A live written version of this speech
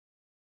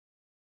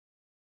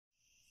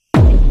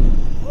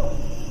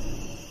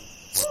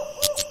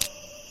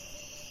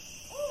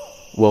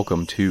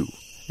Welcome to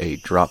a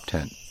Drop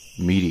Tent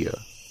Media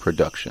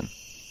production.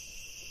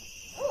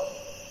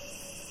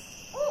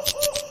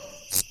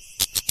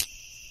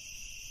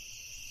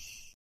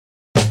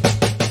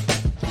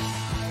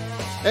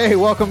 Hey,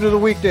 welcome to the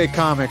Weekday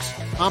Comics.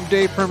 I'm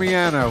Dave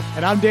Permiano.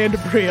 And I'm Dan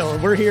DeBriel,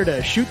 and we're here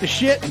to shoot the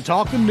shit and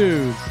talk the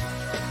news.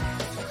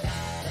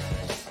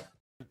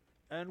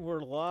 And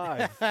we're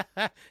live.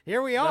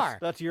 Here we are.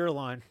 That's your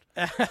line.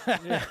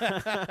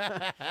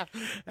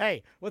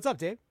 Hey, what's up,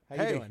 Dave?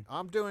 How you doing?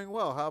 I'm doing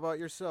well. How about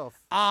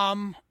yourself?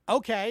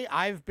 Okay.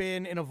 I've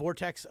been in a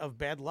vortex of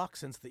bad luck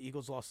since the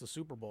Eagles lost the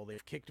Super Bowl.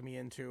 They've kicked me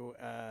into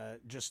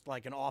just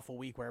like an awful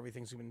week where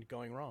everything's been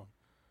going wrong.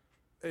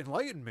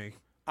 Enlighten me.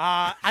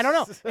 I don't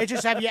know. It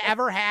just, have you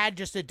ever had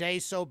just a day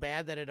so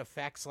bad that it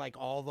affects like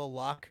all the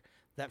luck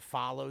that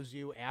follows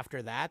you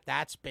after that?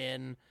 That's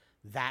been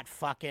that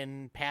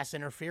fucking pass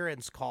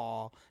interference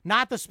call.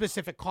 Not the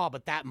specific call,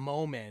 but that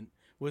moment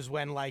was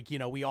when, like, you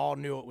know, we all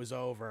knew it was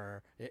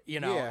over, you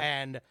know,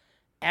 and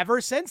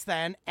ever since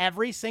then,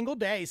 every single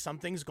day,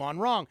 something's gone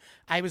wrong.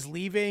 I was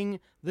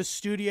leaving the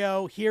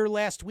studio here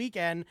last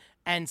weekend,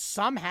 and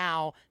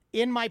somehow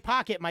in my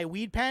pocket, my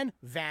weed pen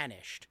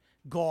vanished,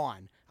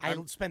 gone. I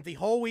spent the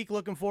whole week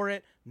looking for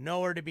it,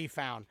 nowhere to be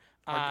found.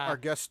 Our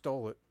guest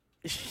stole it.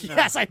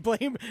 Yes, I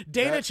blame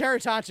Dana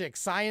Cheratochik,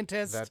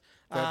 scientist,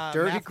 that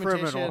dirty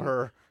criminal,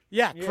 her.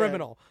 Yeah,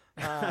 criminal.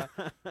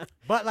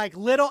 But like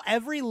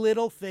every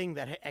little thing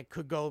that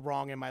could go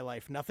wrong in my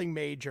life, nothing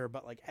major,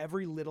 but like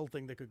every little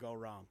thing that could go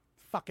wrong,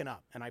 fucking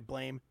up. And I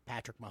blame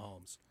Patrick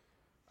Mahomes.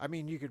 I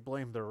mean, you could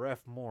blame the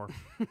ref more,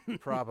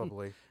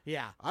 probably.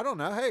 Yeah. I don't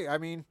know. Hey, I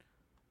mean,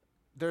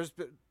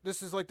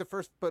 this is like the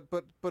first, but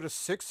a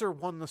Sixer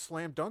won the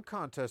slam dunk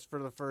contest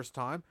for the first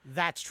time.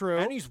 That's true.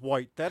 And he's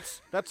white.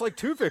 That's like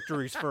two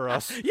victories for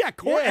us. Yeah,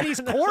 and he's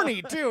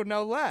corny too,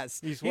 no less.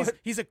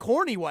 He's a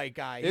corny white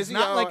guy. He's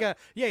not like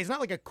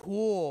a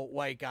cool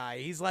white guy.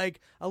 He's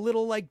like a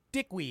little like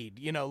dickweed,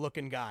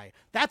 looking guy.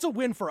 That's a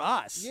win for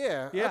us.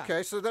 Yeah.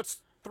 Okay, so that's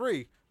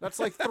three. That's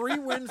like three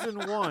wins in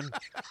one.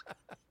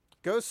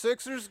 Go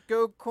Sixers,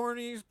 go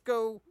cornies,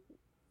 go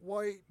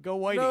white. Go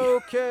whitey.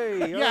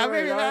 Okay. Yeah,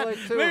 right.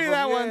 maybe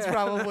that one's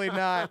probably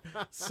not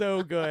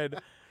so good.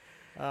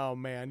 Oh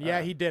man,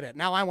 yeah, he did it.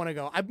 Now I want to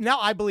go.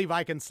 Now I believe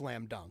I can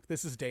slam dunk.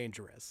 This is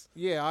dangerous.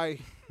 Yeah,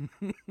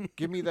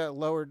 give me that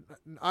lower.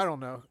 I don't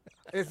know.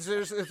 If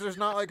there's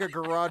not like a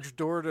garage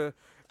door to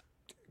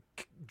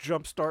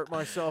jumpstart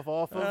myself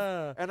off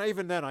of, and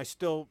even then I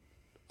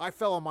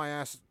fell on my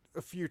ass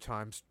a few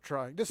times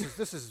trying. This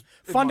is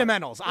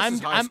fundamentals. I'm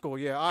high school.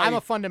 Yeah, I'm a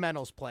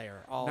fundamentals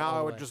player.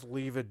 I would just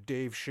leave a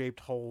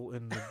Dave-shaped hole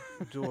in the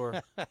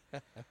door.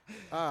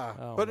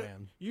 But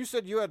man. You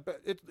said you had.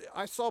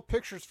 I saw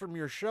pictures from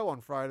your show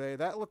on Friday.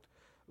 That looked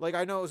like,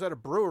 I know it was at a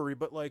brewery,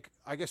 but like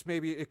I guess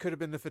maybe it could have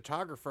been the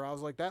photographer. I was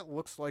like, that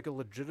looks like a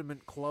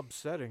legitimate club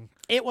setting.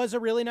 It was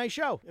a really nice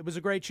show. It was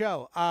a great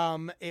show.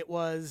 It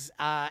was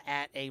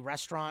at a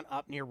restaurant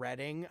up near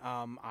Reading.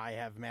 I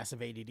have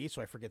massive ADD,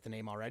 so I forget the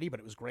name already,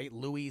 but it was great.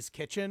 Louis'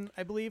 Kitchen,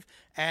 I believe.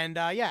 And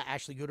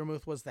Ashley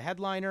Gutermuth was the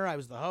headliner. I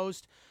was the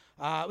host.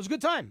 It was a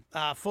good time.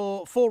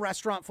 Full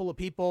restaurant full of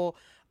people.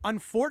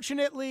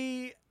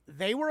 Unfortunately,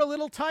 they were a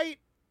little tight.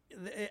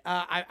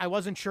 I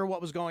wasn't sure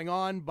what was going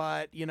on,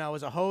 but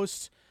as a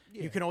host,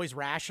 you can always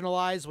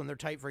rationalize when they're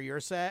tight for your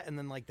set, and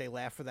then like they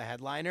laugh for the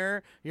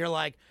headliner. You're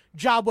like,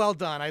 job well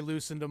done. I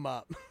loosened them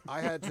up.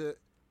 I had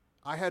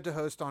to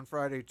host on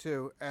Friday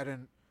too at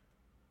an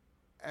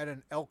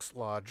Elks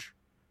Lodge,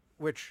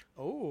 which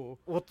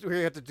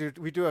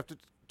we do have to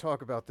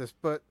talk about this,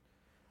 but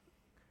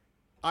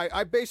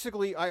I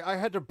basically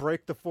had to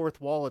break the fourth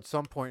wall at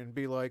some point and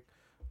be like,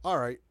 all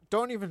right,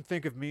 don't even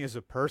think of me as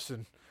a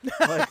person.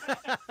 Like,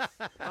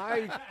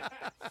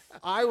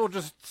 I will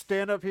just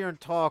stand up here and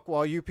talk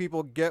while you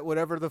people get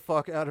whatever the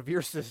fuck out of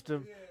your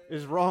system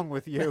is wrong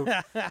with you.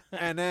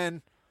 And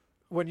then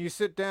when you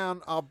sit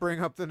down, I'll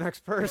bring up the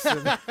next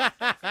person.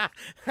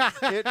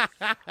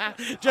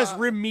 Just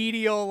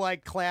remedial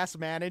like class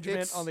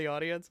management on the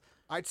audience.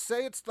 I'd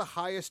say it's the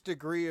highest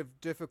degree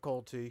of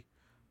difficulty,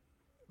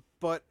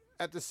 but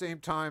at the same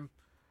time,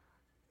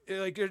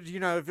 like,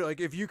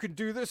 if you can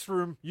do this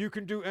room, you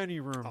can do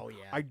any room. Oh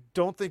yeah. I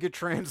don't think it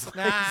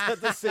translates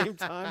at the same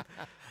time.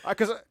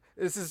 Because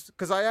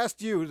I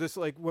asked you this,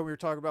 like, when we were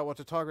talking about what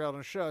to talk about on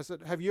the show. I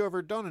said, have you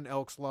ever done an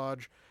Elks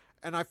Lodge?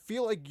 And I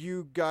feel like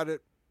you got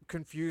it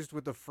confused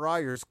with the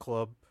Friars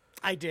Club.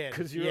 I did.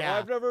 Because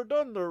I've never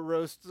done the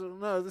roast.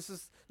 No, this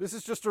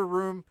is just a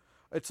room.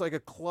 It's like a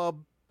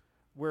club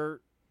where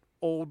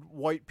old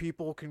white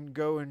people can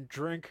go and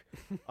drink.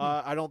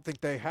 I don't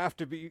think they have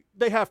to be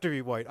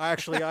white.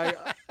 I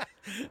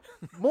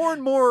more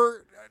and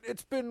more,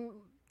 it's been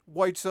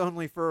whites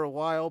only for a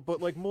while,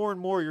 but like more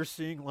and more you're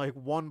seeing like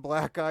one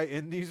black guy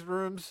in these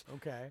rooms.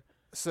 Okay.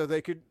 So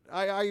they could,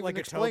 I even like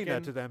explained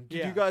that to them.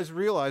 Did you guys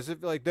realize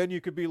it? Like, then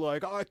you could be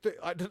like,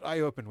 I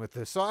opened with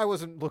this. So I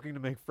wasn't looking to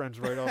make friends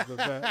right off the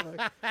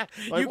bat.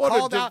 You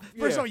called out,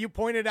 first of all, you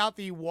pointed out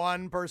the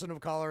one person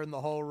of color in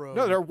the whole room.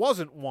 No, there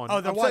wasn't one.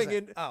 Oh, there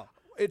wasn't.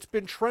 it's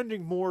been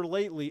trending more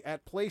lately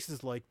at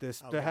places like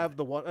this to have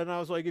the one. And I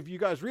was like, if you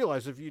guys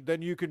realize,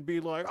 then you can be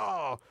like,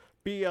 oh,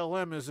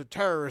 BLM is a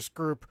terrorist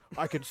group.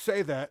 I could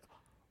say that.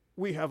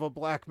 We have a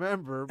black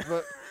member,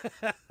 but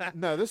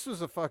no, this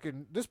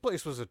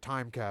place was a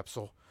time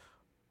capsule.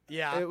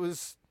 Yeah. It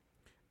was,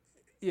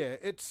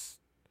 it's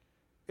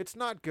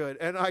not good.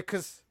 And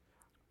because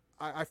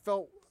I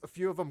felt a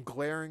few of them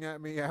glaring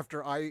at me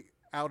after I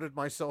outed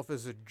myself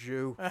as a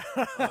Jew.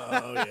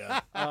 Oh, yeah.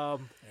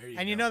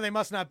 And you know they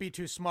must not be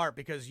too smart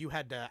because you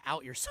had to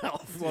out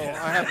yourself. Well,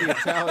 I have the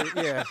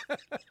Italian,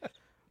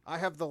 I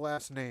have the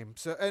last name.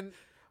 So, and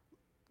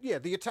yeah,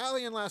 the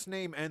Italian last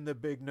name and the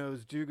big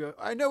nose do go.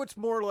 I know it's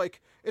more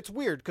like, it's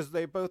weird because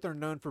they both are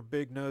known for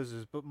big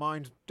noses, but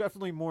mine's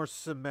definitely more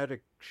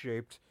Semitic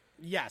shaped.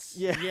 Yes.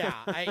 Yeah. Yeah.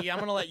 I'm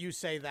going to let you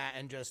say that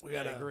and just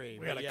agree.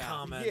 We got a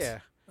comment. Yeah.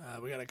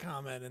 We got a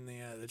comment in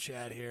the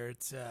chat here.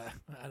 It's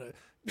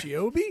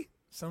Giobi?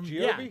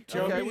 Giobi?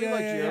 Yeah, Okay, we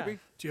like Giobi.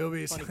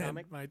 Giobi Funny said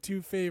comic. my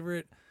two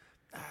favorite.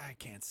 I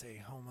can't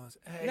say homos.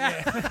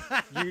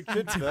 You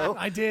did though.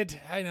 I did.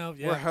 I know.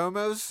 Yeah. We're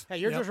homos. Hey,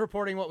 you're Yep. just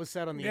reporting what was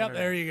said on the Yep.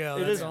 internet. There you go. It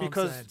That's is all I'm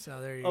because saying.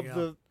 So there you of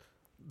go.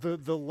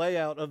 the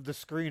layout of the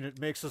screen. It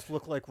makes us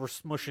look like we're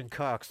smushing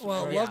cocks.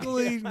 Well,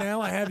 luckily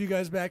now I have you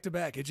guys back to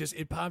back.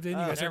 It popped in. You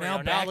guys There are we now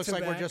go. back Now it looks to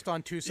like back. we're just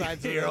on two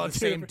sides You're of on the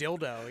same two.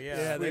 dildo. Yeah.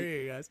 Yeah, there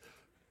you go, guys.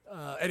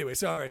 Anyway,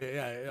 sorry.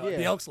 Yeah,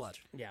 the Elks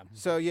Lodge. Yeah.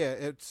 So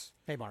it's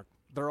Hey, Mark.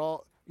 they're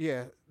all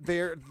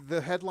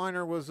the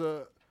headliner was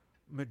a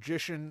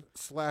magician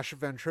 /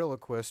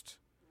 ventriloquist.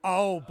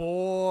 Oh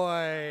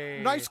boy.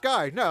 Nice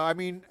guy. No, I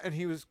mean, and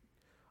he was.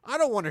 I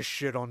don't want to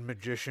shit on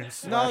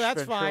magicians. No,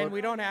 that's fine.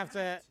 We don't have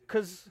to.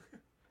 Because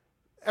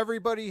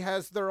everybody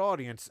has their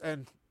audience,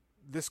 and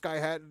this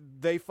guy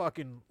they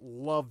fucking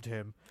loved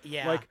him.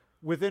 Yeah. Like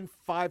within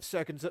 5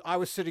 seconds, I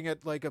was sitting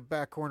at like a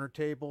back corner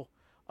table.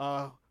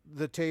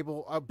 The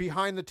table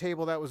behind the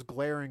table that was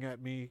glaring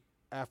at me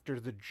after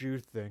the Jew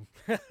thing.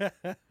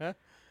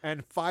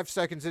 And 5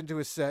 seconds into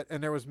his set,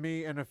 and there was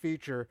me and a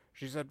feature.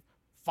 She said,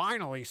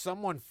 "Finally,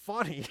 someone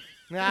funny."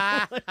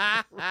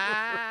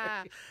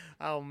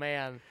 Oh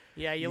man.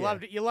 Yeah, you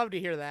Yeah. love to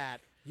hear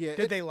that. Yeah.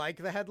 Did they like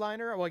the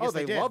headliner? Well, I guess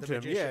they did. loved the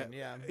him. magician.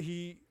 Yeah.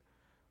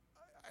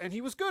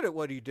 He was good at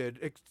what he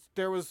did.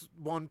 There was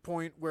one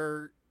point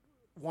where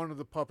one of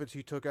the puppets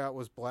he took out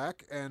was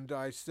black, and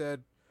I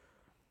said,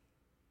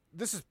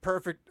 "This is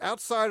perfect.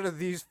 Outside of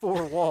these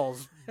four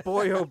walls,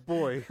 boy oh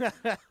boy,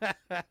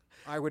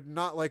 I would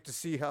not like to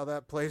see how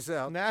that plays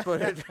out."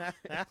 But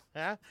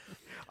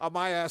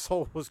my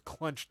asshole was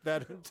clenched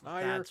that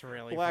entire That's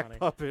really black funny.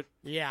 puppet.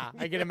 Yeah,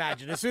 I can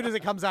imagine. As soon as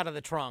it comes out of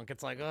the trunk,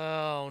 it's like,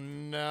 oh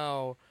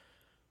no.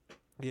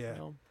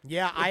 Yeah.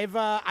 Yeah,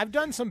 I've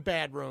done some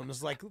bad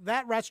rooms. Like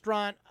that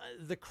restaurant,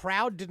 the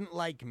crowd didn't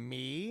like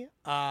me,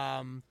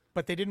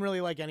 but they didn't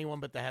really like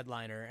anyone but the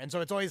headliner. And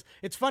so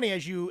it's funny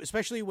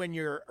especially when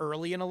you're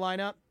early in a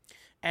lineup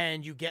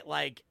and you get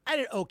like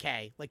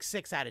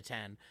 6 out of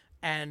 10.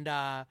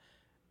 And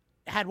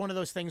had one of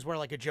those things where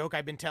like a joke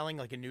I've been telling,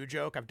 like a new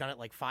joke, I've done it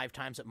like 5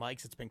 times at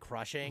Mike's. It's been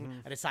crushing.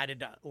 I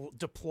decided to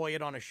deploy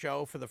it on a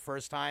show for the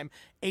first time.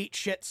 Ate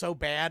shit so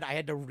bad I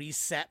had to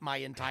reset my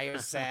entire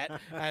set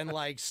and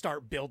like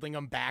start building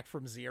them back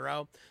from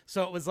zero.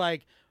 So it was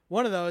like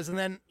one of those. And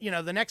then,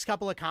 the next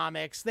couple of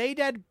comics, they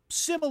did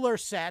similar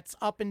sets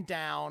up and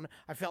down.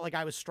 I felt like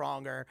I was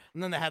stronger.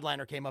 And then the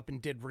headliner came up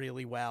and did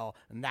really well.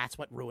 And that's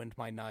what ruined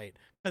my night.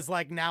 Because,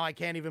 like, now I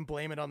can't even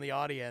blame it on the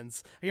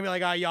audience. I can be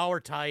like, oh, y'all were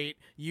tight.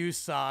 You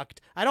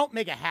sucked. I don't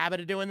make a habit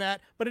of doing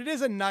that, but it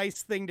is a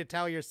nice thing to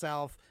tell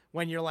yourself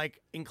when you're,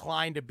 like,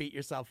 inclined to beat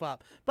yourself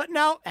up. But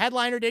no,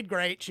 headliner did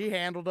great. She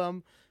handled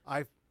them.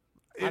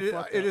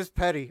 It is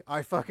petty.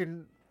 I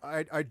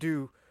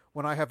do.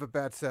 When I have a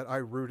bad set, I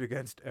root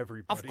against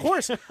everybody. Of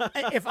course.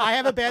 If I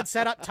have a bad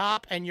set up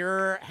top and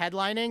you're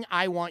headlining,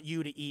 I want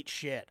you to eat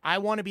shit. I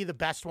want to be the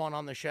best one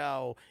on the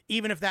show,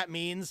 even if that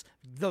means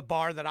the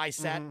bar that I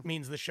set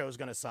means the show's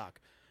going to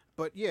suck.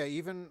 But yeah,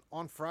 even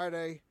on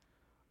Friday,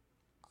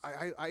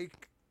 I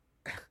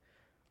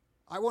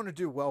want to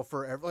do well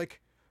for like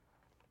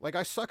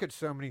I suck at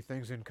so many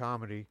things in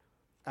comedy,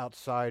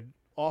 outside,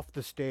 off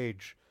the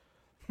stage,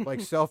 like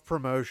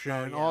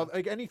self-promotion, all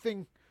like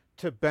anything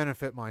to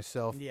benefit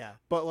myself. Yeah.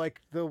 But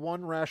like the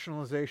one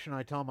rationalization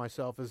I tell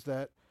myself is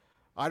that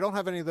I don't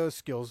have any of those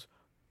skills,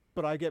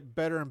 but I get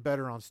better and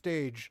better on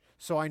stage.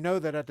 So I know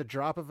that at the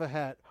drop of a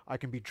hat, I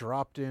can be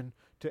dropped in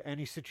to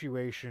any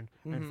situation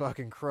and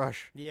fucking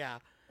crush. Yeah.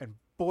 And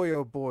boy,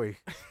 oh boy.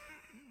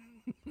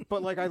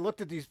 But like I looked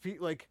at these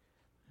people, like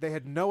they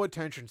had no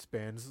attention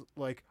spans.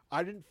 Like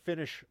I didn't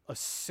finish a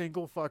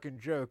single fucking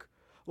joke.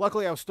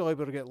 Luckily, I was still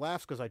able to get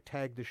laughs because I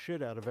tagged the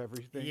shit out of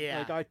everything. Yeah.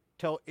 Like, I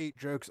tell 8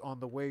 jokes on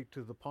the way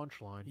to the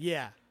punchline.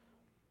 Yeah.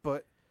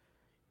 But,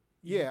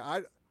 yeah,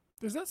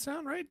 Does that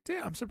sound right?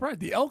 Yeah, I'm surprised.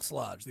 The Elks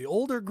Lodge, the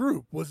older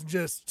group, was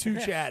just too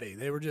chatty.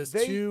 They were just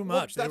too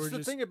much. Well, They were that's the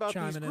just thing about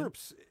these chiming in.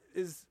 groups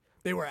is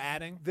They were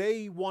adding.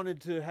 they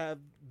wanted to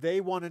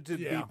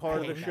be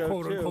part of the show,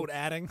 quote too. unquote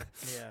adding.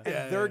 Yeah. And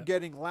Yeah, they're yeah.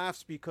 getting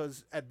laughs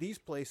because at these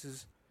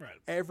places, Right.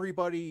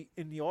 everybody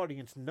in the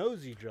audience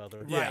knows each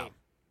other. Yeah. Right.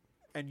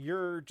 And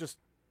you're just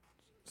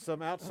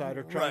some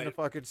outsider trying to Right.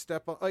 fucking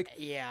step on. Like,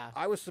 Yeah.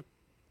 I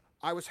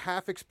was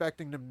half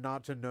expecting them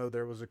not to know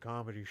there was a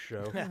comedy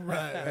show.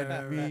 Right.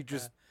 And me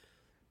just,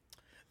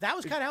 That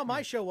was kind of how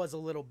my show was a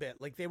little bit.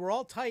 Like they were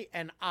all tight,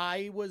 and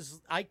I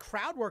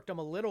crowd worked them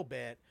a little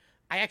bit.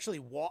 I actually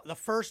the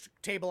first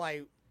table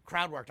I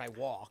crowd worked, I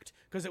walked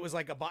because it was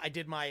like I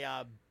did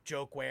my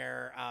joke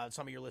where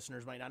some of your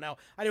listeners might not know.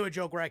 I do a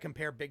joke where I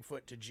compare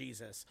Bigfoot to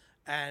Jesus,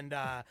 and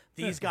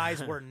these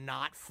guys were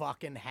not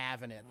fucking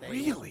having it.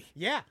 Really?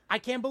 Yeah, I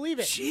can't believe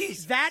it.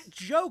 Jesus. That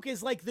joke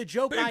is like the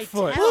joke I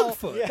Bigfoot. tell.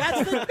 Bigfoot.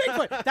 That's the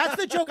Bigfoot. That's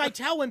the joke I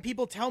tell when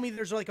people tell me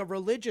there's like a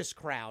religious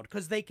crowd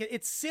because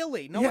it's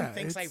silly. No one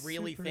thinks I it's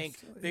really super think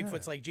silly,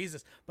 Bigfoot's like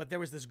Jesus. But there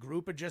was this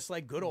group of just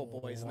like good old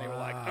boys, and they were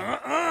like,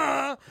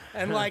 Wow.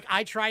 and like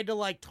I tried to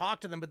like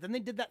talk to them, but then they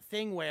did that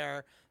thing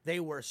where they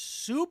were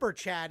super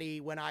chatty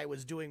when I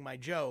was doing my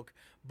joke.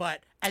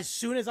 But as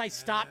soon as I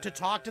stopped to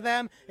talk to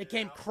them, it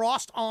came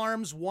crossed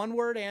arms, one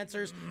word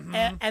answers.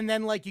 And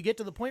then like you get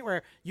to the point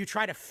where you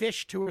try to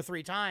fish 2 or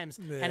 3 times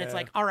and it's Yeah.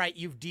 like, all right,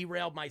 you've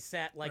derailed my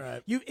set. Like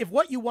Right. if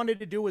what you wanted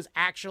to do was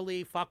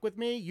actually fuck with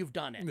me, you've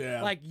done it.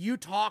 Yeah. Like you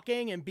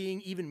talking and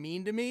being even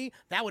mean to me,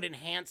 that would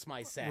enhance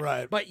my set.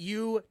 Right. But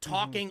you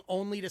talking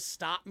only to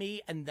stop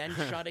me and then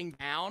shutting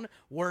down,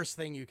 worst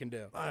thing you can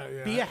do.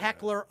 Yeah. Be a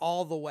heckler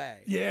all the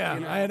way. Yeah,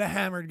 You know? I had a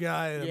hammered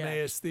guy at Yeah.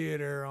 Emmaus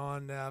Theater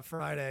on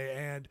Friday,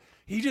 and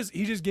he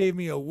just gave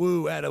me a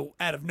woo out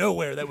of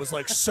nowhere that was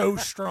like so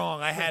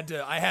strong. I had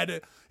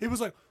to. It was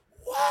like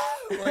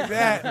whoa like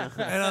that,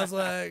 and I was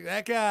like,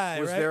 that guy.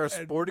 was right? there a And-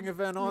 sporting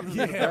event on in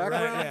yeah, the background?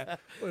 right, yeah.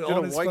 Did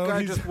On a his white phone, guy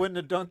he's- just win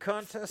the dunk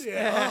contest?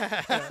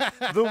 Yeah.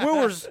 The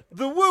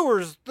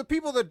wooers, the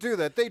people that do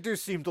that, they do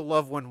seem to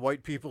love when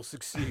white people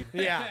succeed.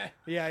 Yeah.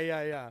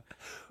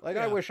 Like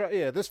I wish,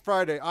 this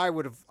Friday I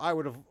would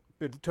have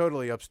been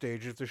totally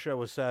upstage if the show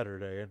was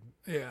Saturday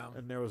Yeah.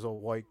 and there was a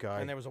white guy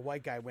And there was a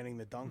white guy winning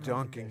the dunk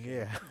dunking.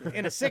 competition. Yeah,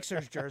 In a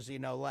Sixers jersey,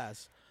 no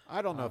less.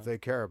 I don't know if they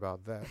care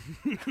about that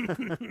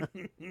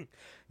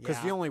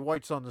because the Yeah. only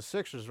whites on the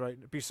Sixers right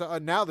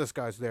now this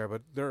guy's there,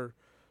 but they're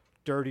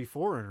dirty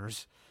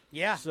foreigners.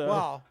 Yeah, So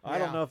well, I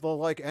don't know if they'll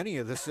like any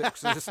of the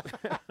Sixers.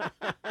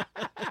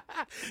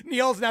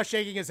 Neil's now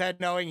shaking his head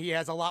knowing he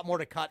has a lot more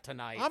to cut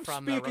tonight I'm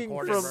from the speaking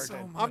recorded from.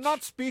 version. I'm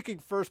not speaking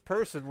first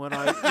person when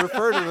I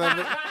refer to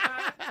them.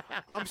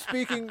 I'm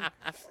speaking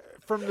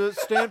from the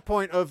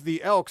standpoint of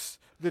the Elks,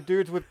 the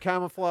dudes with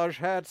camouflage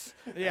hats.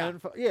 Yeah.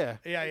 and Yeah,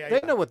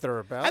 They know what they're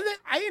about. And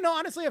then,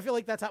 honestly, I feel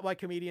like that's why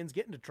comedians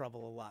get into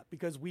trouble a lot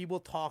because we will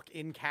talk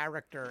in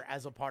character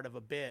as a part of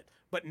a bit,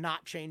 but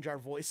not change our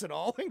voice at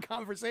all in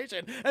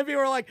conversation. And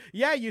people are like,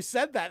 "Yeah, you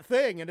said that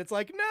thing," and it's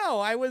like, "No,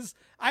 I was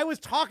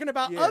talking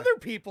about Yeah. other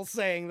people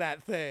saying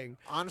that thing."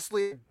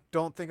 Honestly,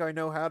 don't think I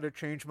know how to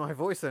change my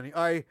voice any.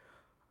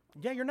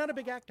 Yeah, you're not a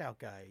big act out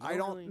guy. You I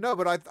don't really- know,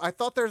 but I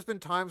thought there's been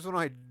times when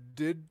I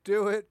did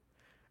do it,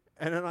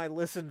 and then I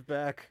listened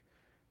back,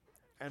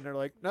 and they're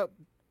like, "Nope,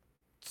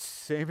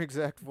 same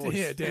exact voice."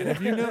 Yeah, Dan.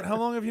 How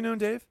long have you known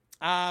Dave?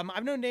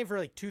 I've known Dave for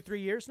like 2-3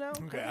 years now.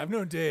 Okay, I've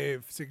known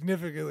Dave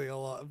significantly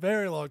a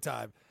very long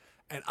time,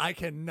 and I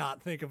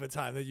cannot think of a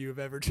time that you have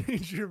ever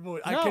changed your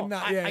voice. I No,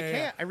 cannot. I Yeah,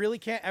 can't. I really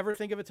can't ever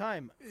think of a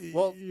time.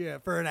 Well- yeah,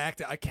 for an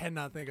actor, I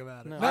cannot think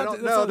about it. No. Not I don't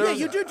that- know, that's Yeah, not-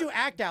 there's- you do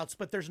act outs,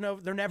 but they're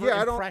never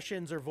Yeah, I don't-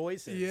 impressions or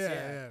voices.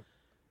 Yeah.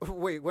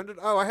 Wait, when did?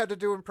 Oh, I had to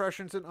do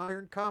impressions in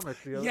Iron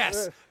Comic. The other,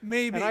 Yes,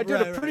 maybe. and I did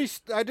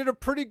right. I did a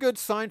pretty good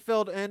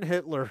Seinfeld and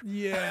Hitler.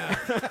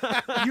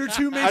 Yeah. Your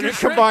two major I didn't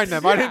combine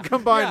them. I strengths. didn't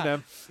combine Yeah.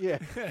 them. Yeah.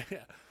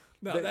 Yeah.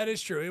 No, that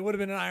is true. It would have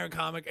been an Iron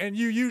Comic, and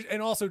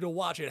and also to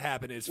watch it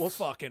happen is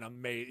fucking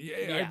amazing.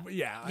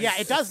 Yeah,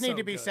 It does it's need so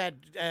to be good.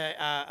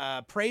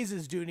 said.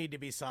 Praises do need to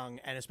be sung,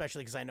 and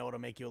especially because I know it'll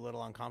make you a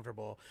little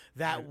uncomfortable.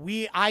 That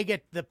I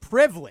get the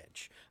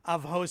privilege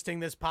of hosting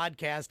this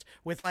podcast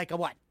with like a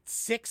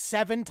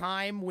 6-7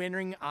 time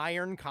winning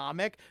Iron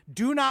Comic.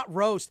 Do not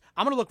roast.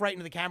 I'm gonna look right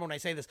into the camera when I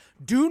say this.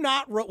 Do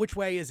not which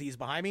way is he's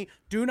behind me?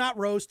 Do not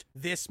roast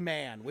this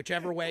man,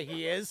 whichever way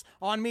he is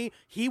on me.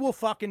 He will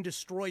fucking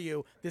destroy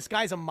you. This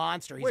guy's a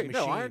monster. He's a Wait,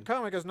 machine. no, Iron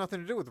Comic has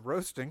nothing to do with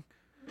roasting.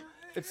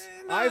 It's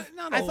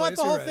Not I thought always,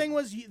 the you're whole right. thing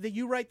was that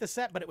you write the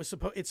set, but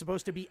it's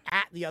supposed to be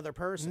at the other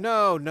person.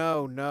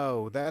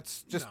 no.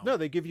 That's just No.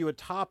 They give you a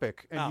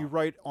topic and Oh. you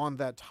write on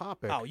that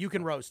topic. Oh, you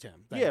can roast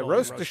him. Then Yeah, you'll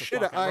roast the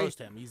shit fucking out- roast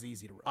him. He's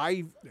easy to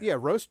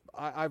roast.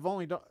 I've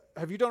only done.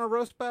 Have you done a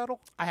roast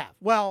battle? I have.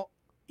 Well,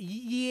 yeah.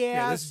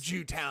 Yeah, this is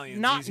Jew-Italian.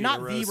 not easy not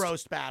to the roast.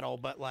 roast battle,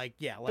 but like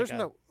There's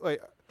no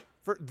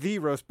for the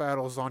roast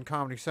battles on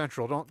Comedy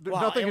Central. Well,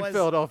 Nothing it in was-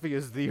 Philadelphia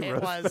is the It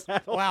roast was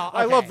battle. well.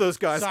 I love okay, those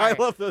guys. sorry. I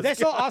love those. This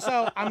will guys.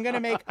 also. I'm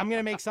gonna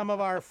make some of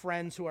our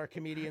friends who are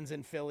comedians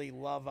in Philly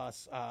love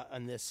us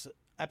on this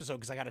episode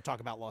because I got to talk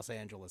about Los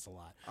Angeles a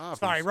lot.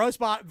 Sorry, roast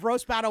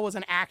battle was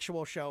an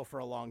actual show for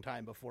a long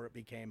time before it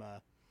became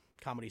a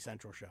Comedy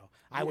Central show.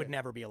 I would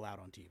never be allowed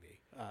on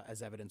TV,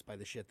 as evidenced by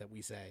the shit that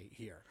we say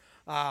here.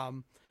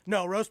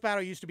 No, roast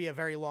battle used to be a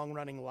very long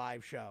running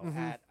live show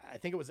at I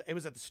think it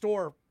was at the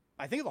store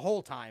I think the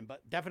whole time,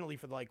 but definitely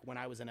for like when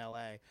I was in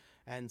LA.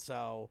 And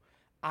so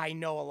I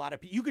know a lot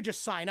of people. You could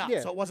just sign up,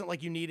 Yeah. so it wasn't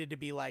like you needed to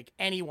be like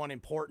anyone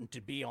important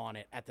to be on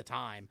it at the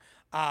time.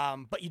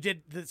 But you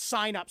did. The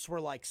sign-ups were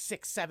like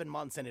 6-7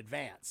 months in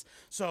advance,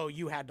 so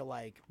you had to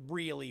like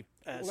really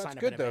that's sign up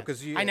good, in though, advance.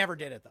 'cause you- I never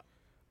did it though.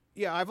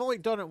 Yeah, I've only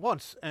done it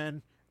once,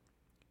 and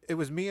it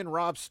was me and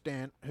Rob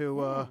Stant,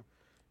 who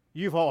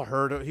you've all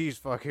heard of. He's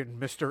fucking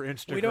Mr.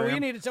 Instagram. We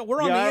need to tell.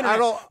 We're on Yeah, the I internet.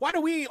 don't- Why do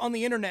we on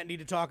the internet need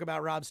to talk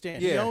about Rob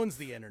Stant? He Yeah. owns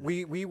the internet.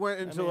 We went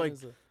into mean, like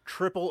it's a-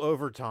 triple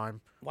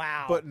overtime,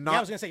 wow. but Yeah, not- I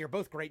was gonna say you're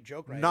both great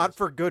joke writers. not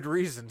for good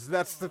reasons.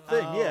 That's the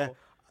thing. Yeah, Oh.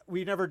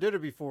 we never did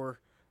it before.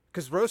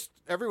 Because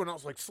everyone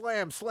else like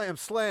slam, slam,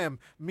 slam.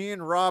 Me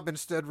and Rob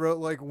instead wrote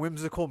like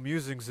whimsical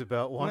musings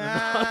about one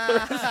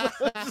another.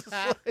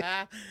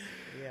 yeah.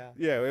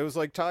 Yeah, it was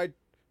like tied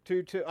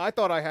to. I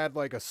thought I had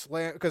like a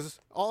slam because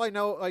all I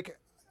know, like,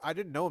 I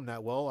didn't know him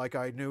that well. Like,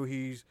 I knew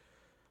he's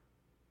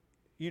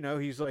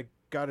like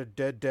got a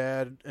dead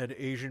dad, an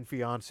Asian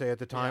fiance at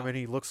the time, Yeah. and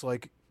he looks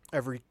like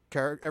every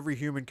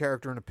human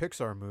character in a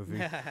Pixar movie.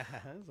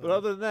 But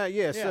other than that,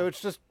 yeah. So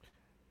it's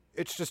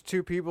just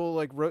two people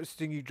like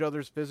roasting each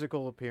other's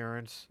physical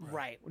appearance.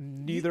 Right.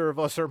 Neither of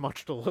us are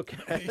much to look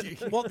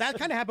at. Well, that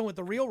kind of happened with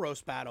the real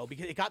roast battle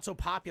because it got so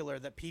popular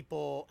that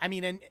people. I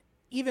mean, and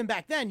even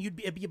back then,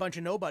 it'd be a bunch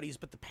of nobodies,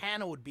 but the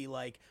panel would be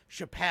like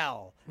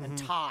Chappelle and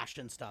Tosh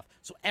and stuff.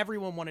 So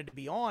everyone wanted to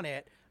be on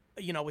it,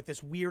 with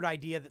this weird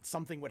idea that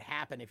something would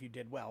happen if you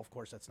did well. Of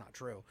course, that's not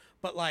true.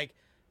 But like,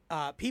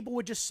 people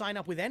would just sign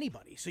up with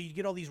anybody. So you'd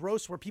get all these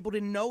roasts where people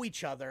didn't know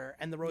each other,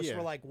 and the roasts Yeah.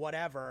 were like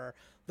whatever.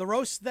 The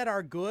roasts that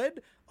are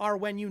good are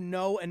when you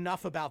know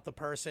enough about the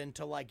person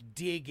to like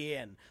dig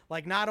in.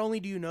 Like, not only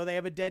do you know they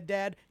have a dead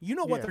dad, you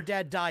know what Yeah. their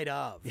dad died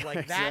of.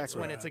 Like, that's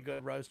exactly. when it's a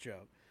good roast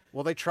joke.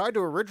 Well, they tried to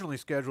originally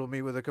schedule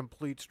me with a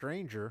complete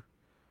stranger,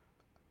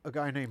 a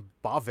guy named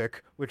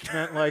Bavik, which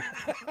meant like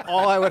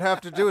all I would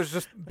have to do is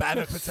just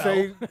Bavik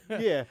say,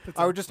 yeah,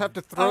 I would just have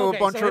to throw okay, a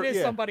bunch so of it is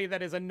yeah. somebody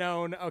that is a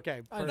known.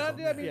 Okay, I person.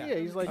 mean, yeah,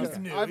 he's like He's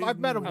new. I've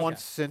met him Okay.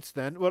 once since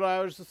then, but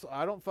I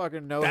don't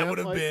fucking know That him. would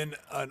have like, been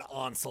an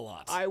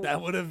onslaught. I-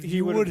 that would have. he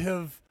You would've- would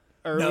have.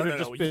 or it No, would've no,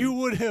 just no. been- You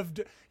would have.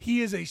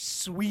 He is a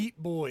sweet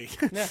boy.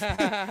 Well, then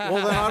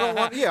I don't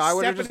want. Yeah, I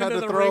would have Stepping just had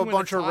into to the throw ring a with a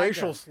bunch of tiger.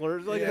 racial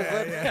slurs. Like,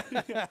 yeah,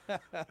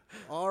 yeah.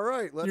 all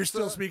right, let's. You're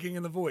still speaking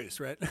in the voice,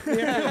 right?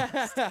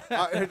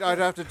 I'd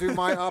have to do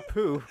my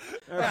Apu.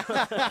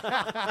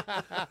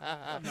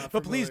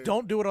 But please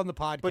don't do it on the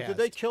podcast. But did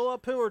they kill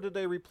Apu or did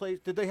they replace?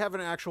 Did they have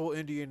an actual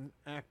Indian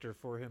actor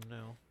for him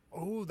now?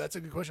 Oh, that's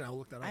a good question. I'll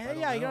look that up.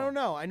 I I don't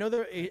know. I know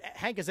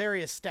Hank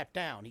Azaria stepped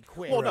down. He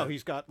quit. Well, no,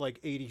 he's got like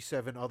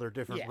 87 other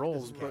different Yeah,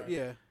 roles, doesn't but matter.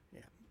 yeah.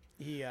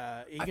 He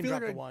I can feel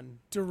drop like the one.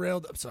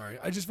 Derailed. I'm sorry.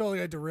 I just felt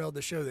like I derailed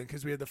the show then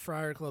because we had the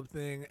Friar Club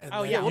thing. And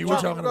Oh, then yeah, you we'll were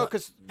talk talking about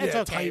because It's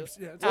yeah, okay. types.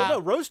 Yeah, it's well, Uh, no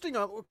roasting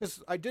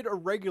because I did a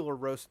regular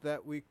roast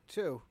that week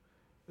too,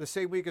 the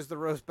same week as the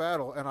roast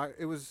battle, and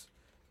it was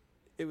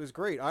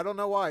great. I don't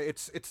know why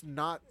it's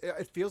not.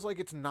 It feels like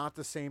it's not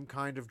the same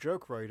kind of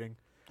joke writing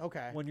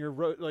Okay. when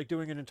you're like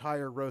doing an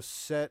entire roast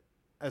set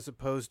as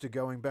opposed to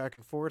going back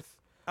and forth.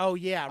 Oh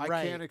yeah, I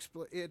right. can't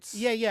explain. It's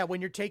Yeah.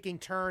 When you're taking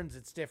turns,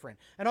 it's different.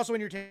 And also,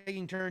 when you're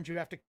taking turns, you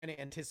have to kind of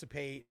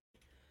anticipate,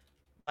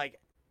 like,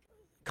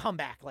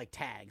 comeback, like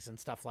tags and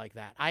stuff like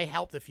that. I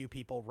helped a few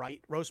people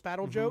write roast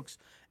battle jokes,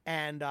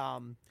 and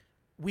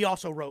we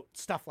also wrote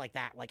stuff like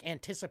that, like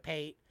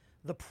anticipate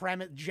the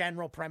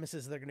general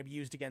premises that are going to be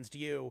used against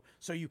you,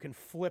 so you can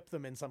flip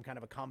them in some kind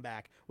of a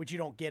comeback, which you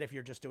don't get if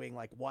you're just doing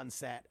like one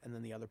set and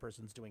then the other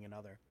person's doing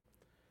another.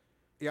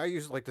 Yeah, I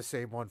used like the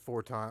same one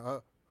 4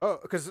 times.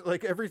 Because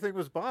like everything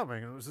was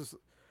bombing, and it was just,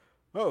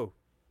 oh,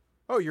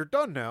 you're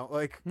done now.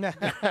 Like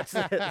that's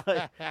it.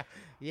 Like,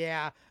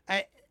 Yeah.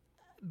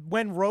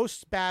 When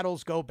roast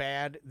battles go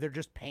bad, they're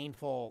just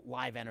painful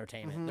live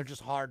entertainment. They're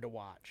just hard to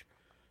watch.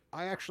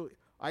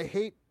 I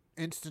hate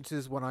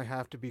instances when I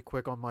have to be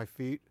quick on my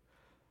feet.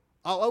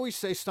 I'll always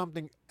say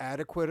something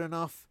adequate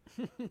enough,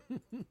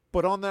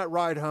 but on that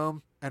ride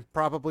home, and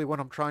probably when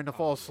I'm trying to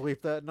fall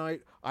asleep that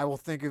night, I will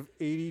think of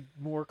 80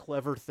 more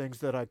clever things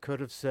that I could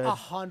have said.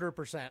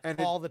 100%, And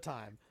all the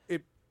time.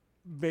 It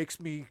makes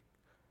me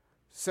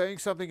saying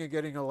something and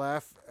getting a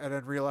laugh, and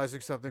then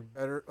realizing something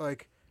better.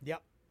 Like,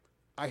 Yep.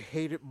 I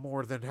hate it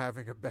more than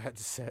having a bad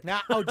set.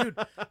 Now, oh, dude,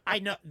 I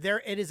know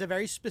it is a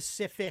very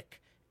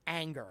specific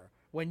anger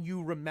when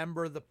you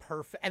remember the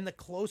perfect, and the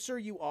closer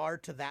you are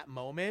to that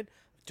moment,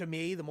 to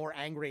me, the more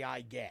angry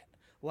I get.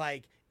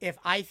 Like, if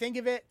I think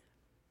of it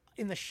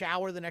in the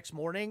shower the next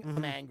morning,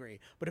 I'm angry.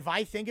 But if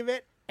I think of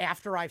it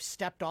after I've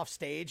stepped off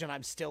stage and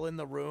I'm still in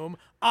the room,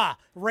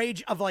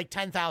 rage of like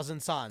 10,000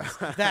 suns.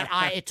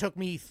 It took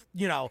me,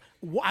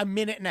 a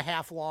minute and a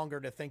half longer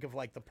to think of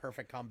like the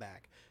perfect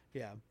comeback.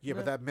 Yeah. Yeah,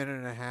 but that minute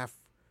and a half,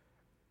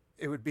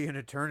 it would be an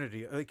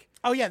eternity. Like,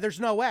 Oh yeah, there's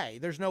no way.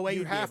 There's no way you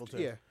you'd have be able to.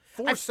 to. Yeah,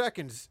 4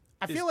 seconds.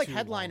 I is feel like too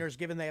headliners,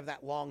 given they have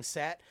that long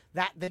set,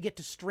 that they get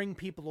to string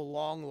people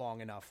along long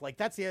enough. Like,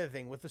 that's the other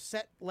thing. With the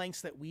set lengths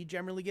that we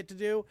generally get to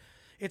do,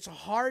 it's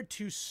hard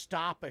to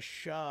stop a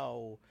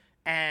show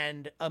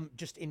and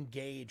just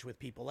engage with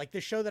people. Like the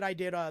show that I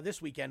did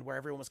this weekend where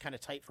everyone was kind of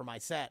tight for my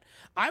set.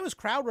 I was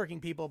crowd working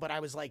people, but I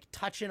was like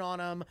touching on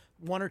them,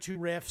 1 or 2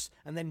 riffs,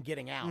 and then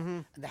getting out.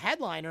 And the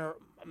headliner,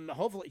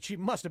 hopefully, she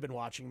must have been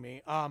watching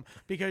me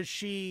because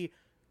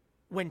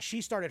when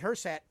she started her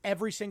set,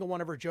 every single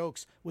one of her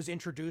jokes was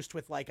introduced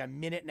with like a 1.5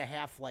 minute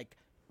like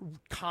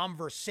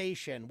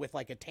conversation with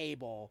like a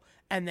table,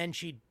 and then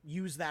she'd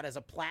use that as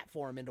a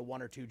platform into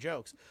 1 or 2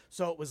 jokes.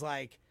 So it was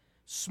like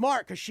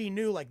smart because she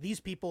knew like these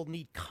people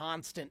need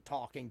constant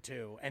talking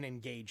to and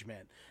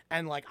engagement,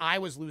 and like I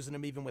was losing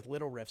them even with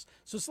little riffs.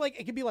 So it's like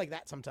it could be like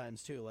that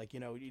sometimes too, like, you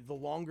know, the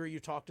longer you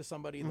talk to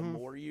somebody, the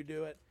more you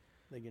do it,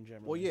 like in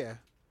general. Well, yeah,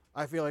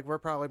 I feel like we're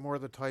probably more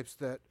the types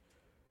that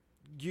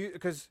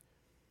because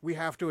we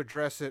have to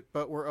address it,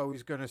 but we're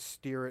always going to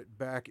steer it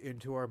back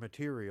into our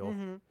material.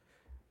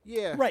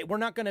 Yeah, Right, we're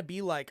not going to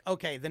be like,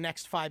 okay, the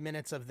next 5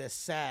 minutes of this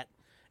set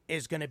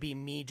is going to be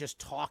me just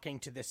talking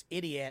to this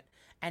idiot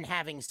and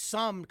having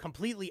some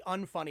completely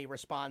unfunny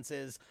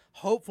responses,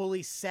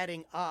 hopefully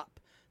setting up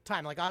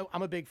time. Like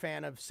I'm a big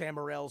fan of Sam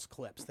Morrill's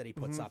clips that he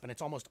puts up, and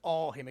it's almost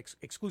all him,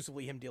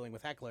 exclusively him dealing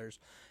with hecklers.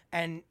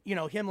 And you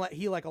know,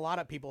 he like a lot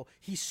of people,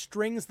 he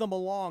strings them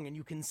along, and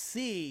you can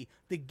see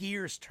the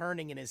gears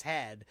turning in his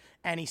head,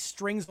 and he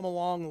strings them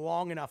along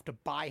long enough to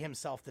buy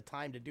himself the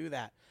time to do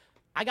that.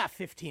 I got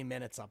 15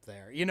 minutes up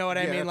there. You know what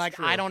I mean? that's Like,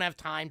 true. I don't have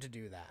time to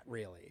do that,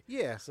 really.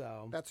 Yeah,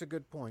 So that's a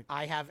good point.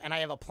 I have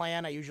a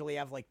plan. I usually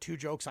have like 2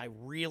 jokes I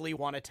really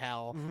want to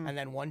tell, and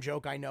then 1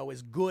 joke I know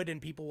is good and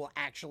people will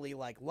actually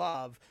like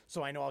love,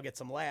 so I know I'll get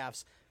some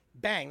laughs.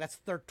 Bang, that's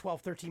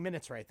 12, 13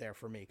 minutes right there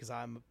for me because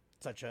I'm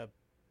such a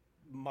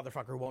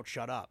motherfucker who won't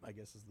shut up, I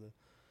guess is the...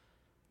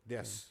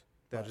 Yes,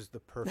 that is the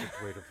perfect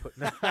way to put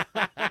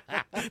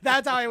it.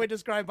 That's how I would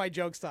describe my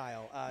joke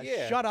style.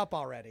 Yeah. Shut up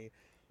already.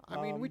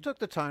 I mean, we took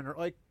the time to,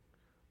 like,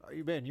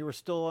 man, you were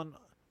still on.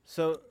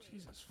 So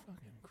Jesus fucking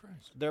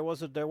Christ. there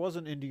was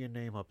an Indian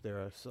name up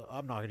there. So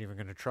I'm not even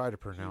going to try to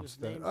pronounce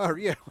that. named- Oh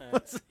yeah,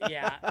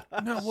 Yeah.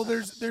 No, well,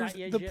 there's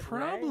Satyajit the Ray?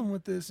 problem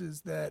with this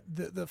is that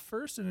the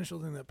first initial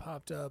thing that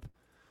popped up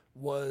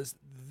was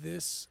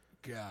this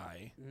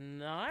guy.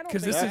 No, I don't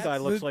 'Cause think this that is- guy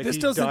looks like this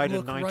he doesn't died in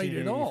look right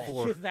at all.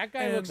 1984. that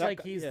guy And looks that like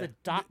guy- he's yeah. the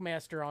dock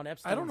master on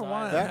Epstein's I don't know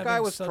why Island. That guy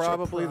having was such a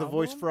probably the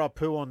voice problem?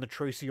 for Apu on the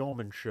Tracy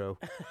Ullman show,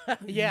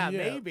 Yeah, Yeah.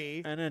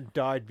 maybe. and then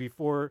died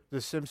before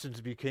The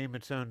Simpsons became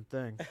its own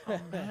thing.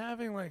 I'm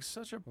having like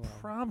such a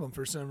problem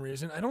for some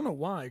reason. I don't know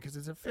why, because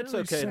it's a fairly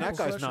It's okay. And that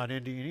simple guy's question. not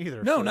Indian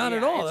either. No, so not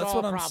at Yeah, all. it's That's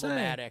all what I'm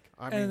problematic.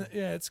 I mean, And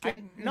yeah, it's I,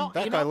 getting no,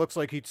 that you guy know, looks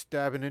like he'd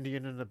stab an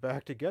Indian in the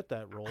back to get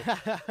that role.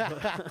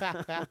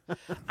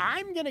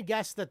 I'm gonna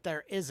guess that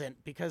there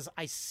isn't because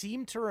I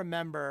seem to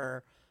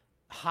remember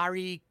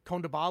Hari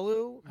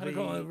Kondabalu. How to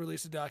go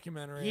release a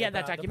documentary. He had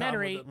that about the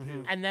problem documentary, with the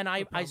poo. and then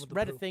I problem with the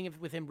read a poo. thing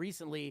with him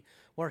recently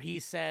where he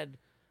said,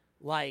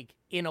 like,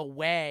 in a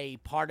way,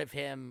 part of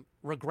him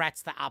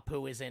regrets that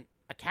Apu isn't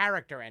a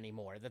character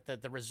anymore.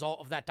 That the result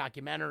of that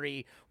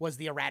documentary was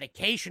the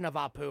eradication of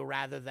Apu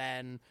rather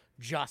than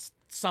just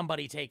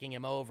somebody taking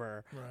him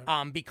over.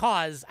 Right.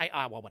 Because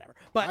well, whatever.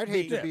 But I'd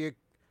hate to be a.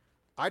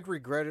 I'd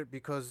regret it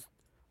because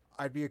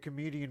I'd be a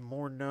comedian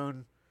more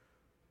known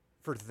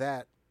for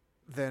that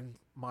than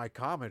my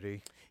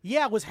comedy.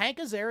 Yeah, was Hank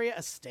Azaria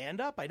a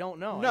stand-up? I don't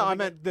know. No, I don't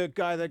meant the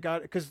guy that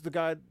got because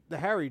the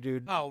Harry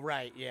dude. Oh,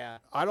 right, yeah.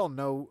 I don't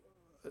know.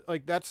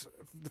 Like that's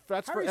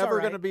Harry's forever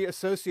alright. going to be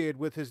associated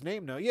with his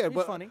name now. Yeah, He's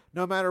but funny.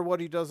 no matter what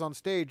he does on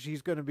stage,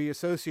 he's going to be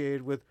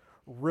associated with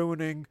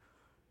ruining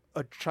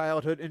a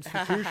childhood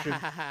institution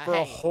for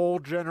a Hey. whole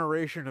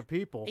generation of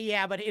people.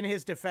 Yeah, but in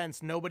his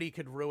defense, nobody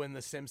could ruin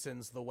The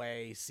Simpsons the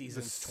way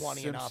seasons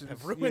 20 and up have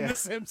Simpsons, ruined yeah. The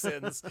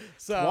Simpsons.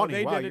 So 20,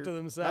 they wow, did it to you're-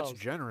 themselves.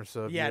 That's generous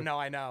of Yeah, you. no,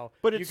 I know.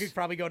 But you it's- could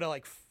probably go to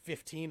like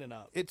 15 and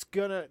up. It's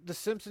gonna. The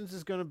Simpsons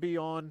is gonna be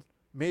on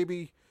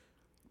maybe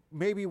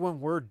when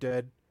we're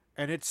dead,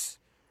 and it's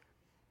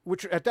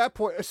which at that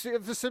point, see,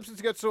 if the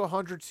Simpsons gets to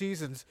 100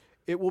 seasons,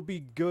 it will be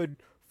good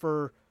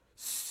for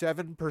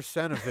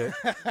 7% of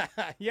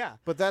it. Yeah.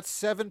 But that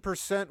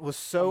 7% was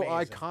so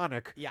Amazing.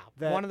 iconic. Yeah,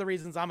 that- one of the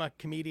reasons I'm a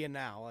comedian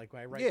now. Like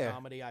when I write Yeah.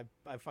 comedy, I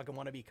fucking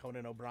want to be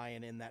Conan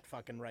O'Brien in that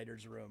fucking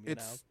writer's room. You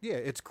know?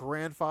 It's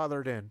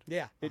grandfathered in.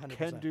 Yeah, It 100%.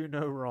 can do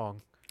no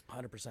wrong.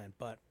 100%.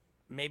 But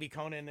maybe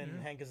Conan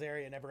and Hank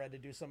Azaria never had to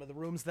do some of the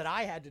rooms that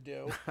I had to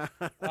do.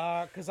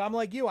 Because I'm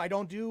like you, I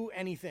don't do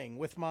anything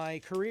with my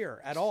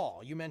career at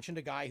all. You mentioned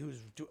a guy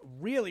who's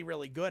really,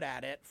 really good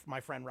at it,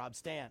 my friend Rob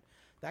Stant.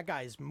 That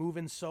guy's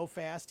moving so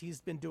fast. He's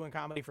been doing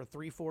comedy for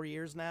 3-4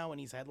 years now, and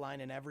he's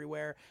headlining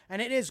everywhere.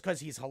 And it is because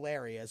he's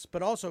hilarious,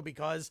 but also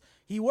because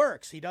he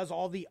works. He does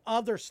all the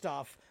other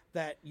stuff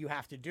that you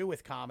have to do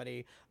with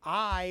comedy.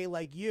 I,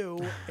 like you,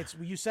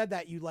 you said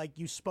that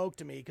you spoke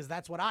to me because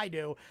that's what I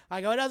do.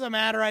 I go, it doesn't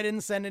matter. I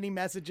didn't send any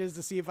messages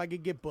to see if I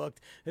could get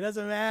booked. It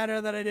doesn't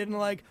matter that I didn't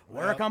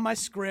work on my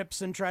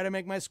scripts and try to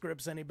make my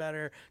scripts any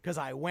better because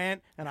I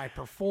went and I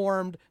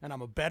performed and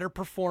I'm a better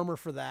performer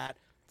for that.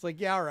 It's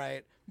like, yeah, all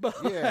right. But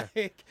Yeah.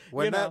 like,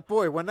 When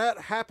that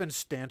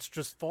happenstance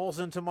just falls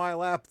into my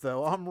lap,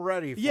 though, I'm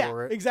ready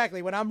for it.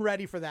 Exactly. When I'm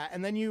ready for that,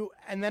 and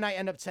then I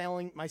end up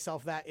telling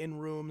myself that in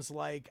rooms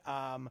like,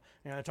 I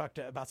talked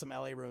about some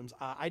LA rooms.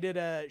 I did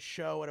a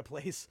show at a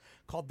place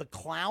called the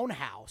Clown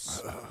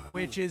House,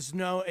 which is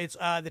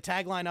the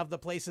tagline of the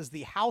place is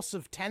the House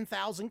of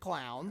 10,000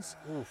 Clowns.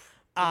 Oof.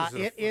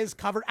 It is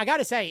covered. I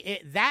gotta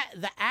say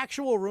the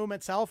actual room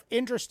itself,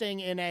 interesting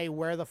in a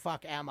where the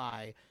fuck am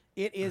I?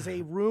 It is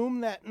a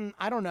room that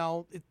I don't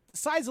know, it's the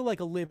size of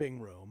like a living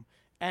room,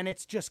 and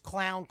it's just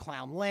clown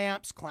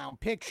lamps, clown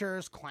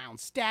pictures, clown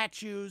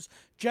statues,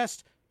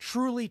 just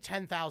truly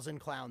 10,000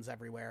 clowns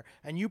everywhere.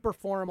 And you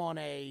perform on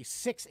a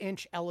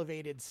 6-inch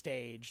elevated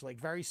stage, like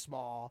very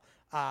small.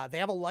 They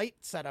have a light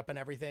setup and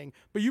everything,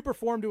 but you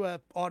perform to an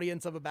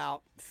audience of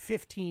about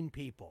 15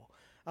 people.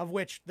 Of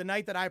which the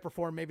night that I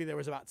performed, maybe there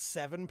was about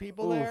 7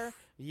 people there.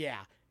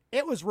 Yeah,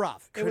 it was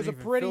rough. It was a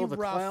pretty fill the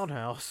rough Clown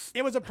House.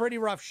 It was a pretty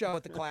rough show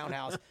at the Clown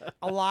House.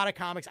 A lot of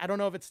comics. I don't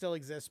know if it still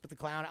exists, but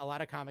a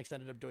lot of comics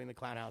ended up doing the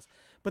Clown House.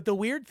 But the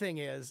weird thing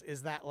is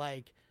that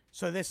like,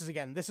 so this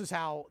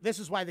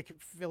is why the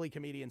Philly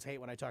comedians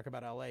hate when I talk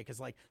about LA, because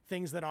like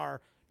things that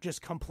are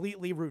just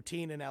completely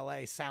routine in LA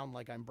sound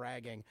like I'm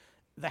bragging.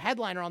 The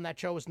headliner on that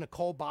show was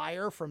Nicole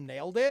Byer from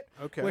Nailed It,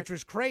 which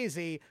was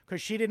crazy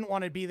because she didn't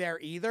want to be there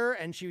either,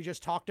 and she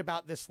just talked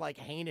about this like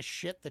heinous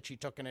shit that she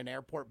took in an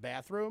airport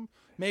bathroom.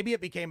 Maybe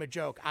it became a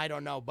joke, I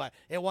don't know, but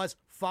it was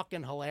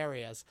fucking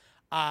hilarious.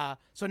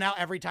 So now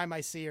every time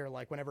I see her,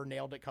 like whenever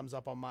Nailed It comes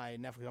up on my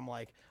Netflix, I'm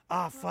like,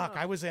 fuck,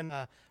 I was in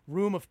a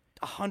room of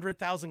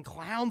 100,000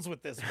 clowns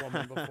with this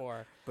woman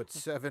before. But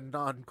 7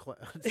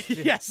 non-clowns.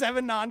 Yeah,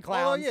 7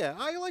 non-clowns. Oh yeah,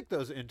 I like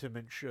those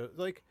intimate shows.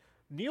 Like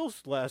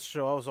Neil's last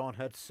show I was on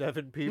had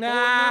 7 people,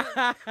 Nah.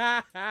 but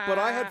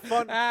I had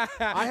fun.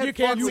 You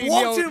can't You see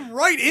walked Neil- him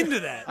right into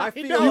that. I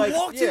feel You like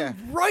walked him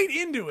right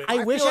into it.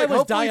 I wish feel I like was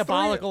hopefully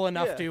diabolical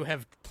enough to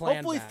have planned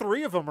Hopefully that.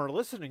 3 of them are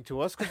listening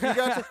to us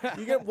because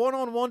you get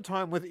one-on-one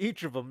time with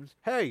each of them.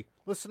 Hey,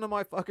 listen to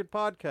my fucking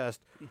podcast.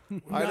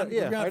 I got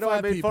know I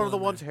 5 made people fun of the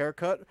in one's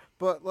haircut,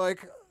 but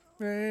like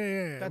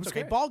Yeah. That's It was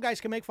okay. great. Bald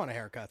guys can make fun of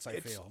haircuts, I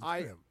it's feel.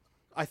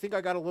 I think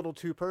I got a little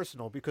too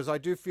personal because I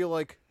do feel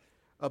like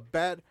a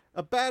bad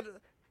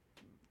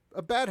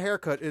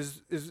haircut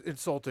is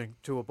insulting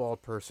to a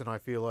bald person. I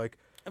feel like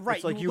Right,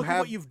 It's like you you look have at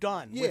what you've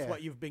done Yeah. with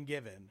what you've been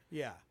given.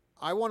 Yeah.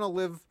 I want to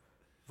live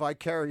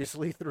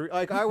vicariously through.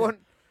 Like I want,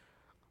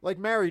 like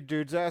married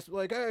dudes ask,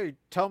 like, hey,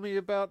 tell me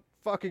about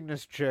fucking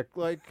this chick.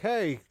 Like,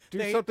 hey,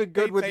 do something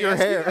good with they your ask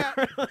you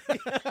hair.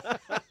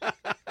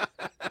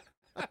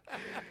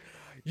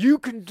 You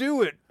can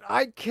do it.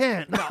 I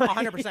can't. No,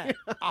 100%.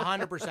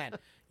 100%.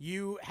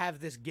 You have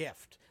this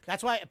gift.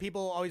 That's why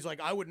people always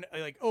like, I wouldn't,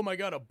 like, oh my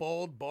God, a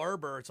bald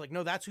barber. It's like,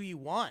 no, that's who you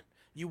want.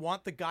 You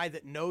want the guy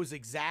that knows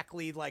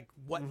exactly like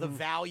what the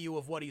value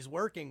of what he's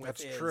working with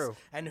That's is. true.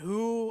 And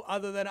who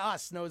other than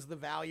us knows the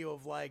value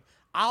of like,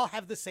 I'll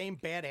have the same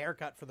bad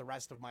haircut for the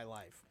rest of my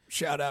life.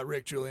 Shout out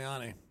Rick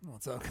Giuliani.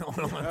 What's up going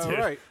on, All dude?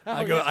 right.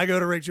 I go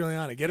to Rick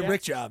Giuliani. Get a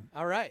Rick job.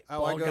 All right.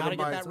 Oh, well, I go gotta to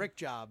get my- that Rick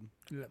job.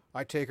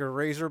 I take a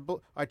razor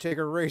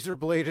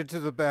blade into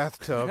the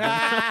bathtub.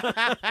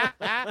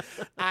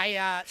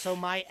 So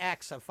my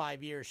ex of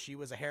 5 years, she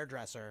was a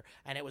hairdresser,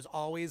 and it was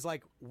always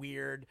like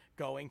weird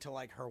going to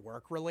like her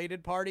work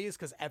related parties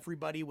because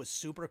everybody was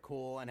super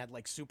cool and had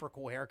like super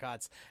cool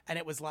haircuts, and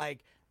it was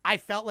like I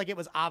felt like it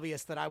was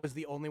obvious that I was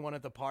the only one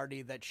at the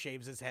party that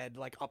shaves his head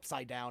like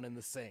upside down in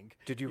the sink.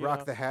 Did you You rock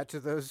know? the hat to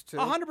those two?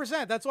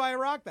 100%. That's why I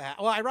rock the hat.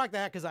 Well, I rock the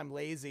hat because I'm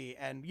lazy,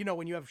 and you know,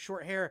 when you have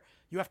short hair,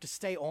 you have to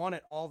stay on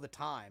it all the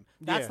time.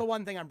 That's Yeah. the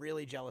one thing I'm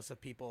really jealous of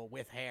people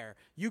with hair.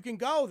 You can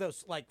go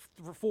those like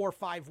 4 or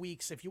 5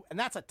 weeks and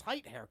that's a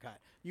tight haircut.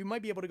 You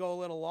might be able to go a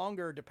little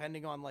longer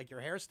depending on like your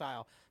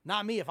hairstyle.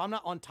 Not me. If I'm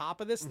not on top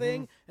of this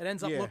thing, it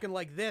ends up Yeah. looking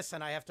like this,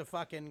 and I have to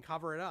fucking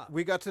cover it up.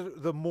 We got to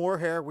the more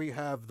hair we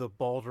have, the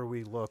balder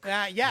we look.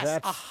 Yes,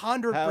 That's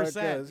 100%. how it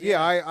goes.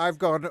 Yeah, I've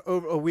gone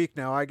over a week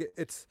now.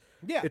 It's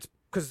Yeah. it's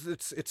because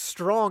it's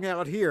strong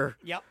out here.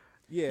 Yep.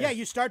 Yeah. Yeah,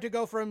 you start to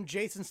go from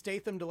Jason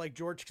Statham to like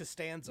George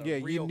Costanza Yeah,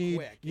 real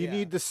quick. you Yeah.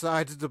 need the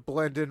sides to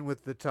blend in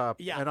with the top.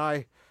 Yeah. And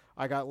I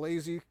got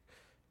lazy,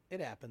 It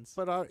happens.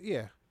 but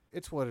yeah,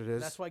 it's what it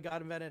is. That's why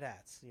God invented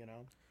hats, you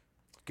know?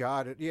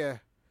 Got it. Yeah.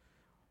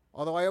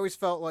 Although I always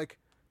felt like,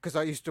 because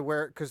I used to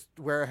wear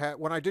a hat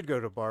when I did go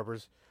to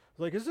barbers.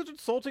 Like, is it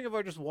insulting if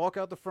I just walk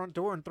out the front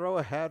door and throw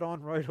a hat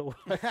on right away?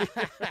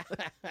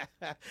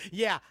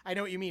 Yeah, I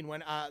know what you mean.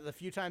 When the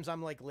few times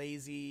I'm like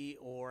lazy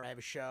or I have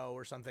a show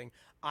or something,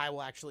 I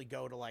will actually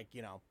go to like,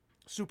 you know,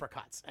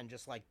 Supercuts and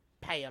just like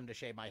pay them to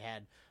shave my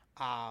head.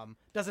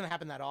 Doesn't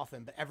happen that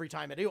often, but every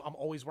time I do, I'm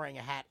always wearing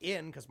a hat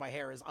in because my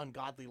hair is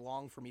ungodly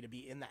long for me to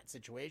be in that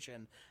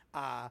situation.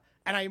 And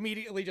I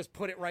immediately just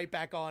put it right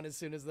back on as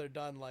soon as they're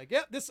done. Like,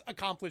 yep, this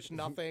accomplished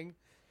nothing.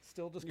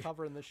 Still just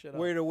covering this shit up.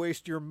 Way to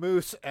waste your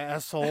mousse,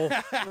 asshole.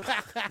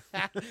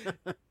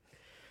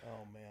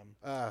 Oh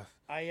man.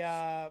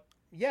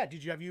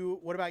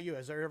 What about you?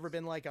 Has there ever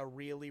been like a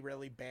really,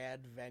 really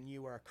bad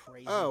venue or a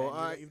crazy venue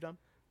that you've done?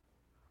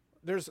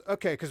 There's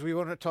okay because we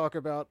want to talk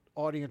about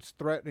audience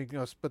threatening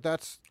us, but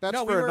that's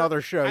No, for another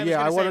show. I was Yeah,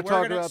 gonna I say, want to we're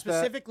talk gonna about that.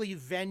 specifically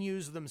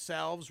venues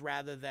themselves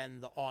rather than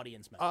the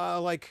audience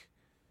members. Like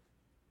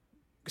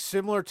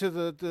similar to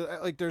the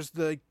like there's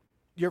the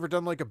you ever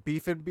done like a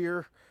beef and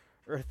beer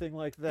or a thing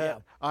like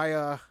that?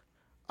 Yeah.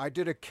 I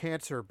did a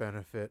cancer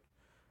benefit,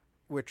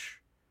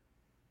 which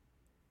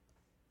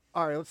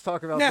all right, let's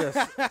talk about this.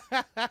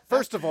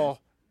 First of all,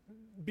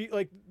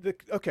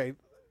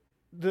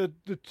 the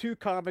two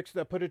comics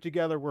that put it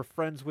together were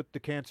friends with the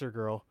cancer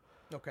girl,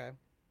 Okay.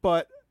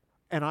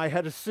 and I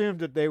had assumed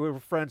that they were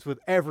friends with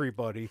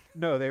everybody.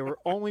 No, they were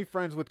only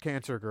friends with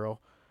cancer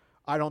girl.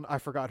 I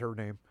forgot her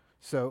name.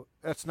 So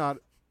that's not.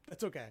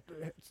 That's okay.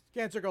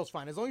 Cancer Girl's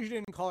fine. As long as you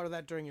didn't call her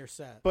that during your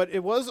set. But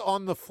it was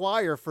on the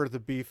flyer for the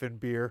beef and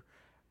beer,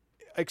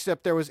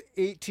 except there was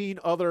 18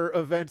 other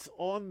events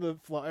on the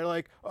flyer,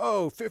 like,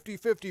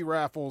 50-50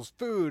 raffles,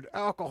 food,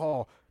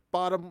 alcohol,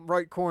 bottom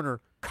right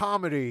corner,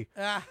 comedy.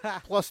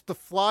 Plus the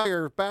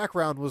flyer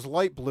background was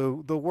light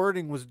blue. The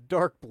wording was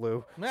dark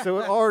blue. So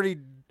it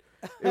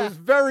was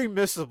very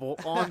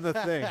missable on the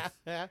thing.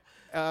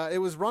 It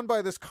was run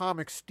by this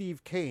comic,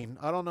 Steve Kane.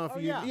 I don't know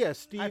if yeah,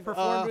 Steve. I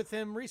performed with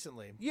him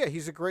recently. Yeah,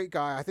 he's a great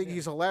guy. I think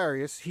he's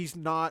hilarious. He's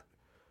not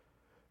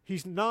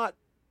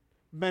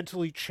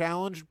mentally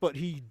challenged, but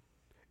he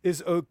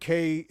is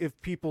okay if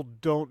people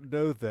don't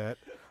know that.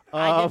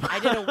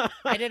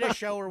 I did a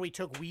show where we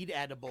took weed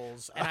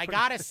edibles, and I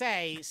gotta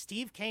say,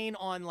 Steve Kane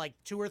on like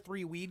 2 or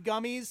 3 weed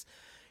gummies.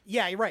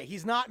 Yeah, you're right.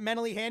 He's not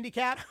mentally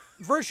handicapped.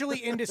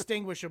 Virtually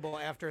indistinguishable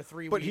after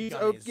 3 But weed he's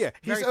gummies. he's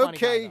Very funny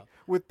guy, okay though.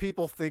 with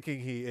people thinking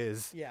he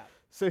is. Yeah.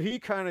 So he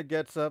kind of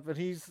gets up and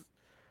he's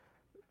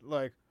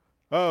like,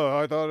 "Oh,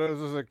 I thought this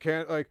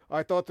was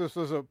I thought this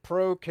was a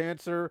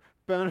pro-cancer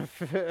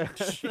benefit."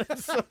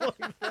 So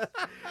like that.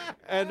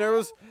 And there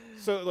was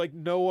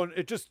no one.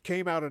 It just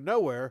came out of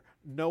nowhere.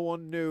 No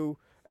one knew.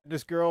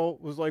 This girl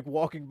was like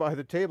walking by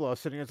the table I was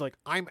sitting. It's like,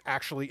 I'm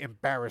actually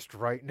embarrassed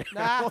right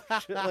now,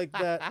 shit like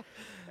that.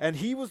 And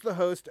he was the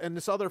host, and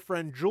this other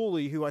friend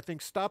Julie, who I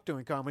think stopped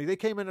doing comedy. They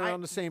came in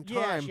around the same time.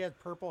 Yeah, she had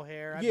purple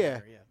hair. I Yeah.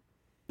 met her, yeah.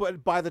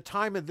 But by the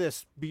time of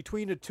this,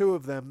 between the two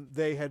of them,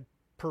 they had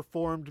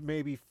performed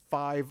maybe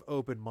 5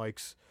 open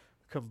mics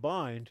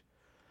combined.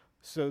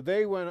 So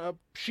they went up.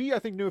 She, I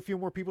think, knew a few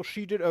more people.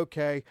 She did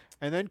okay.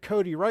 And then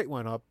Cody Wright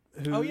went up.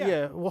 Who,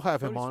 we'll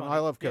have him Cody's on. funny. I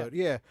love Cody.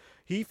 Yeah.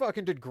 He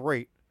fucking did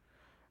great.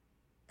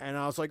 And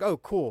I was like, oh,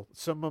 cool.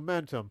 Some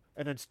momentum.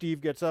 And then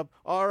Steve gets up.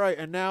 All right.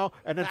 And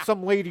then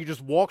some lady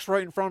just walks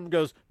right in front of him and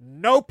goes,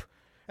 nope.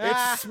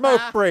 It's smoke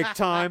break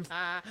time.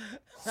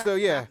 So,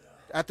 yeah.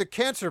 At the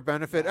cancer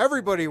benefit,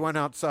 everybody went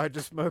outside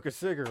to smoke a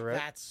cigarette.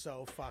 That's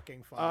so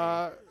fucking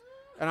funny.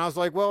 And I was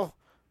like, well,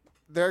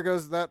 there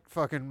goes that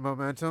fucking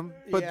momentum.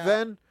 But Yeah.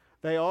 then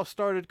they all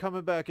started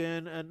coming back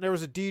in, and there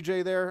was a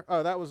DJ there.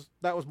 Oh, that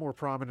was more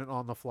prominent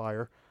on the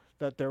flyer,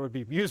 that there would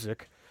be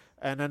music.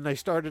 And then they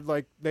started,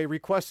 they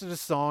requested a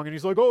song, and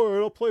he's like, all right,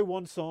 I'll play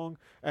one song.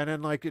 And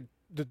then,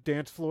 the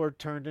dance floor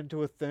turned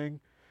into a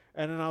thing.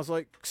 And then I was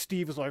like,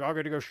 Steve was like, I'm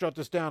going to go shut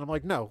this down. I'm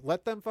like, no,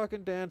 let them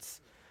fucking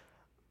dance.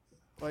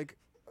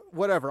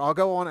 Whatever. I'll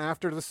go on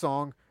after the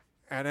song.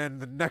 And then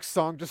the next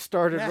song just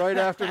started right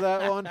after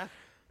that one.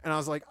 And I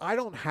was like, I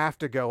don't have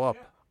to go up.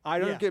 I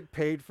don't get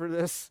paid for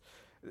this.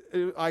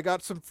 I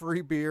got some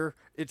free beer.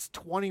 It's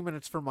 20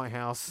 minutes from my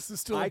house. This is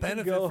still I a can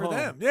benefit go for home.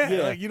 them. Yeah,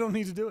 Yeah. you don't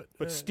need to do it.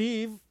 But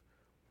Steve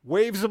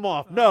waves him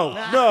off. No,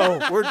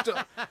 we're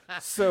done.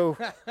 So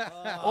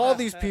all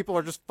these people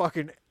are just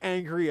fucking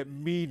angry at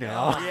me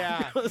now.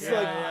 Yeah. It's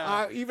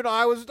Yeah,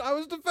 I was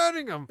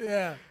defending him.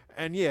 Yeah.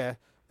 And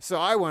so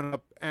I went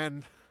up,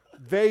 and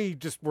they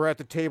just were at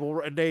the table,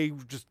 and they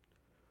just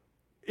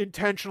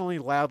intentionally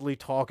loudly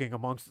talking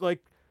amongst,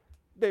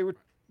 they were,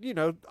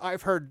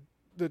 I've heard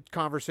the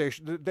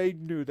conversation. They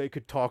knew they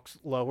could talk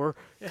slower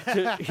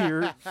to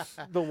hear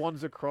the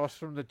ones across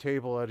from the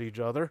table at each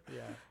other.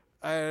 Yeah.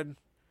 And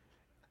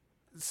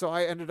so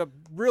I ended up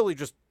really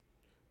just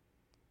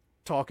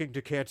talking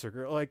to Cancer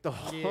Girl, the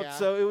whole. Yeah.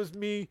 So it was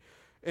me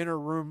in a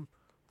room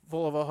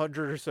full of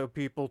 100 or so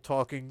people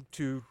talking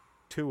to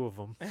 2 of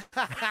them.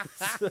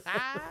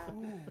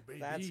 Ooh, baby.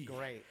 That's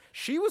great.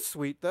 She was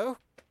sweet though.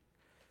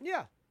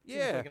 Yeah.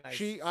 Yeah,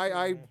 Seems like a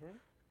nice-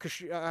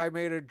 because I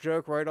made a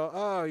joke right off.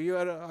 Oh,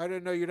 I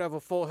didn't know you'd have a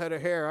full head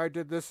of hair. I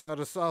did this out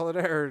of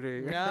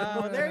solidarity.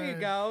 No, there you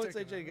go.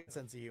 Such a good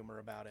sense of humor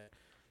about it.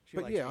 She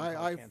But likes yeah, being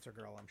called I've- Cancer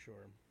Girl, I'm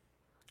sure.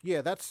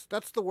 Yeah, that's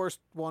the worst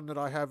one that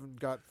I haven't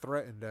got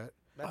threatened at.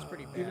 That's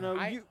pretty bad. Even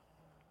though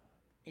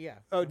Yeah.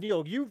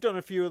 Neil, you've done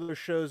a few of those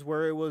shows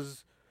where it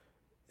was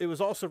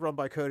also run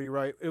by Cody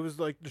Wright. It was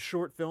like the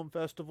short film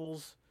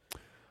festivals.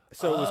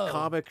 So it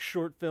was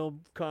short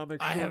film.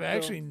 I have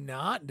actually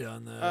not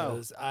done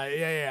those. I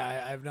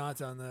have not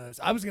done those.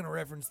 I was going to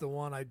reference the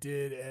one I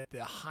did at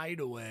the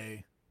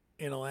Hideaway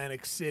in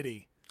Atlantic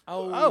City.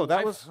 Oh, that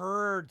I've was-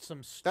 heard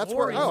some stories That's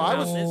where- about I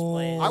this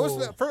place.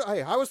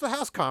 I was the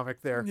house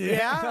comic there.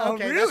 Yeah, Oh,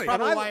 okay, that's really?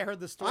 probably And why I heard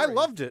the story. I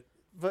loved it,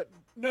 but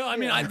No, I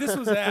mean, this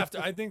was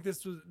after. I think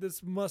this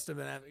must have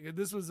been after.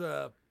 This was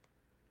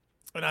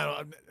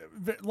and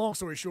long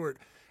story short,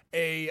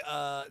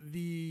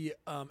 the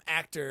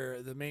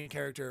actor, the main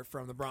character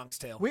from The Bronx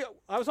Tale.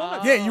 I was on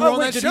that. Yeah, you were on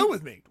wait, that did show he-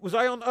 with me. Was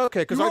I on?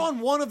 Okay, because You were on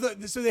one of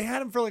the. So they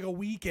had him for like a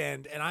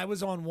weekend, and I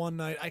was on one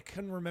night. I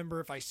couldn't remember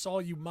if I saw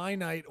you my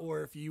night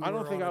or if you. I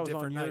don't were think on I a was on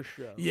different your night.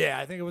 show. Yeah,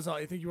 I think it was.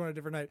 I think you were on a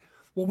different night.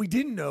 What we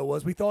didn't know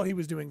was we thought he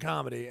was doing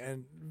comedy,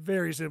 and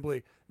very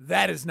simply,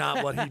 that is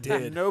not what he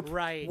did. Nope.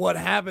 Right. What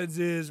happens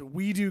is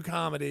we do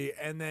comedy,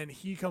 and then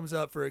he comes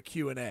up for a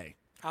Q&A.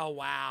 Oh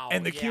wow.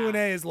 And the yeah.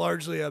 Q&A is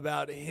largely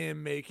about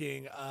him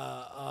making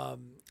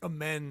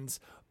amends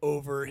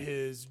over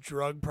his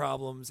drug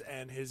problems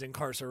and his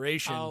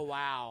incarceration. Oh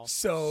wow.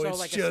 So it's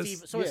like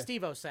just- a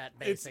Steve-O set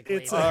basically.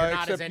 it's but a- you're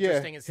not as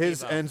interesting as his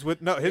Steve-O. ends with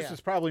his Yeah.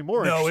 is probably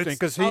more No, interesting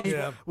it's- because he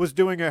yeah. was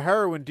doing a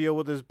heroin deal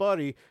with his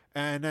buddy,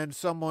 and then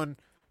someone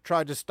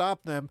tried to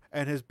stop them,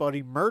 and his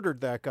buddy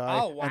murdered that guy.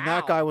 Oh, And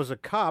that wow. guy was a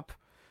cop.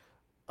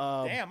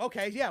 Damn.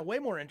 Okay. Yeah. Way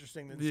more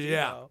interesting than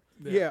Yeah. Steve-O.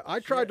 Yeah, I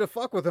tried to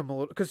fuck with him a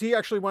little because he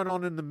actually went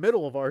on in the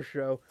middle of our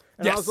show,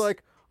 and I was Yes.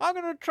 like, I'm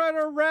gonna try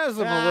to razz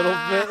him a little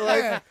bit,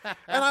 like,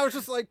 and I was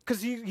just like,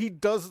 because he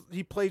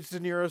plays De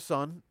Niro's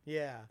son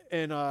Yeah.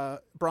 in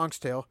Bronx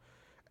Tale,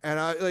 and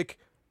I like,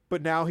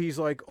 but now he's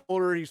like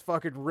older, he's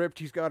fucking ripped,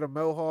 he's got a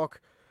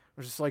mohawk.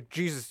 I was just like,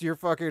 Jesus, you're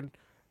fucking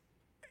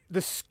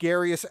the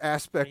scariest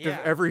aspect Yeah.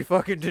 of every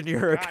fucking De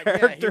Niro God,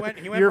 character. yeah,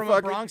 he went You're from a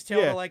fucking- Bronx Tale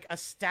yeah. to like a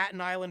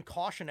Staten Island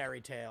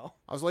cautionary tale.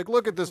 I was like,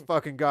 look at this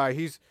fucking guy.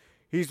 He's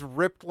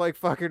ripped like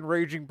fucking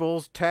Raging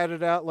Bulls,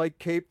 tatted out like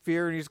Cape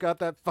Fear, and he's got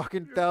that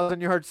fucking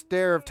 1,000-yard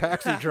stare of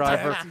Taxi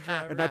Driver.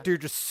 And that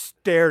dude just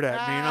stared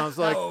at me, and I was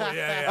like, Oh,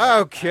 yeah.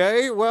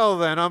 okay, well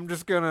then, I'm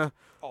just gonna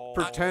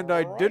pretend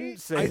I didn't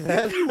say I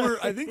that.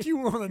 think you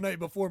were on the night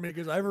before me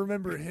because I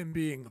remember him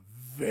being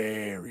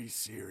very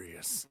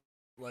serious.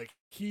 Like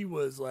he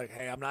was like,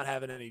 "Hey, I'm not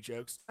having any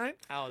jokes tonight.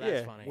 Oh, that's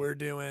Yeah. funny. We're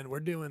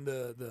doing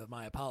the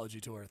my apology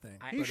tour thing."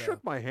 I- He But,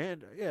 shook my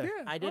hand. Yeah.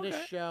 I did okay.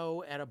 a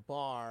show at a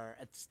bar,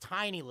 it's a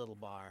tiny little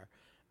bar,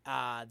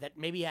 that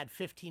maybe had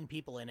 15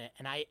 people in it,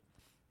 and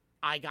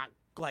I got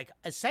like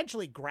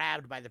essentially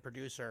grabbed by the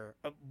producer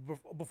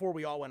before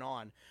we all went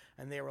on,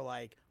 and they were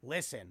like,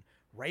 "Listen,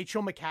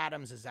 Rachel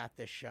McAdams is at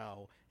this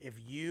show. If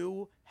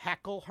you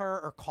heckle her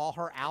or call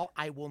her out,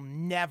 I will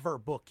never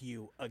book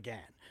you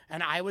again."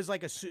 And I was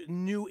like a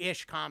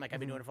new-ish comic. I've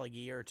been doing it for like a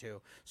year or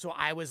two. So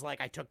I was like,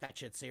 I took that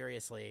shit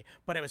seriously.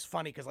 But it was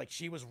funny because like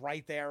she was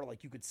right there.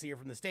 Like you could see her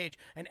from the stage.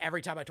 And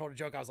every time I told a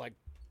joke, I was like,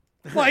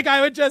 like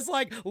I would just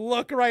like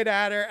look right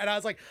at her. And I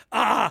was like,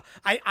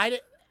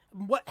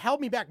 what held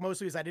me back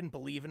mostly is I didn't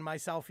believe in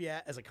myself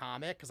yet as a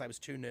comic because I was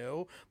too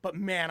new. But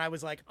man, I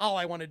was like, all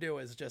I want to do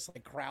is just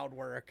like crowd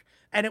work.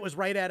 And it was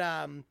right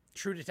at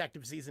True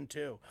Detective season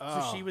 2.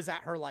 So she was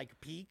at her like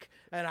peak,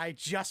 and I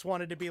just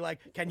wanted to be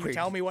like, can you Wait,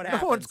 tell me what no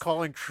happens? one's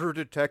calling True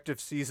Detective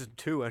season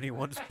 2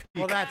 anyone's peak.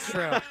 Well, that's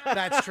true.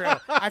 That's true.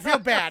 I feel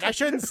bad. I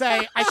shouldn't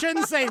say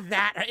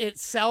that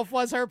itself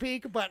was her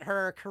peak, but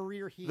her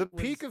career heat. The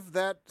peak of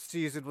that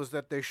season was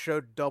that they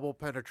showed double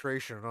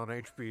penetration on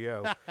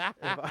HBO. if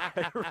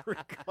I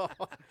recall.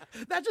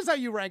 That's just how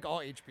you rank all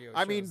HBO.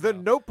 I mean, shows, The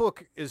though.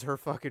 Notebook is her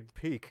fucking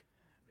peak.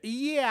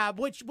 Yeah,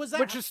 which was that?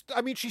 Which is,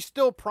 I mean, she's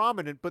still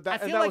prominent, but I that,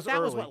 feel and that like was that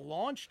early. was what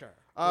launched her.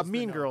 was the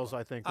Mean Notebook. Girls,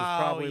 I think, was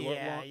Oh, probably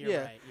yeah, what.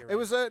 you're right, you're It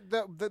was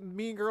the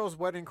Mean Girls,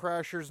 Wedding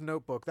Crashers,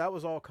 Notebook. That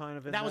was all kind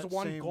of in That was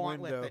one same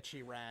gauntlet window. that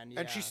she ran. And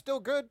yeah. she's still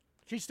good.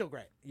 She's still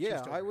great. She's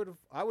Yeah, still I great.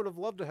 would have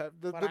loved to have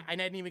the. But I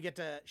didn't even get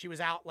to. She was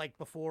out like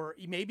before,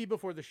 maybe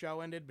before the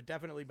show ended, but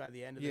definitely by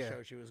the end of the Yeah.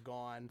 show, she was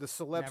gone. the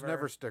celebs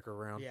never stick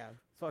around. Yeah,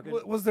 Fucking.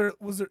 Was there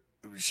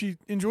she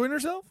enjoying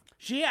herself?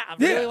 she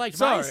really Yeah, liked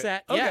my sorry.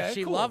 set. Yeah, Okay,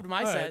 she cool. loved my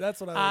All right, set. that's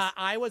what I was-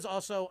 I was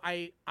also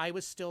I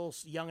was still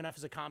young enough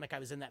as a comic. I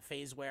was in that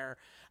phase where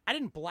I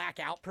didn't black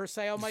out per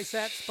se on my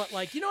sets, but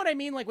like you know what I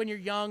mean. Like when you're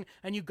young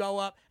and you go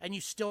up and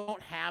you still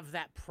don't have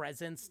that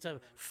presence to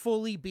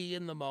fully be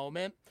in the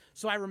moment.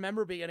 So I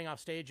remember getting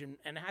off stage and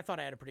I thought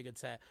I had a pretty good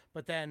set.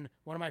 But then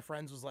one of my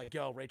friends was like,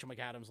 "Yo, Rachel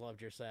McAdams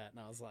loved your set," and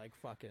I was like,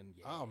 "Fucking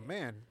yeah." Oh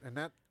man, and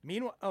that.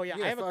 Meanwhile, oh yeah,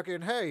 Yeah, I have a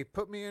fucking. Hey,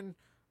 put me in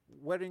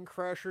Wedding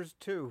Crashers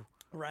 2.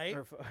 right.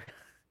 Or fu-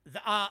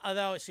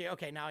 Although, see,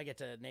 okay, now I get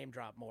to name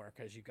drop more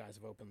because you guys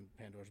have opened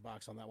Pandora's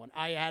box on that one.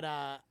 I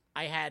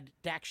had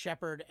Dax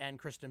Shepard and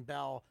Kristen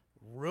Bell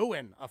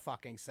ruin a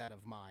fucking set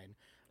of mine.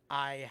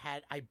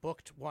 I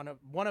booked one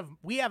of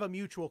we have a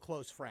mutual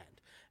close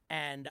friend,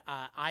 and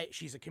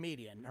she's a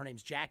comedian. Her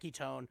name's Jackie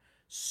Tone.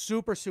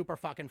 Super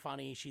fucking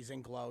funny. She's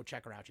in Glow.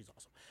 Check her out. She's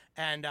awesome.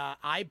 And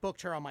I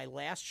booked her on my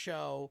last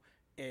show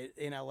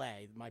in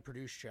LA, my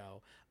produced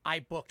show. I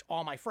booked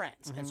all my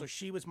friends, and so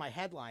she was my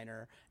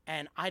headliner,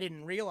 and I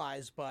didn't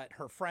realize, but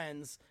her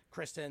friends,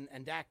 Kristen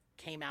and Dak,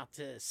 came out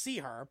to see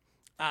her,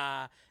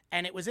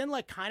 and it was in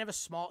like kind of a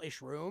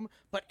small-ish room,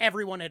 but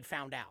everyone had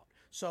found out.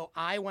 So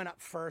I went up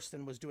first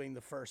and was doing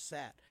the first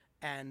set,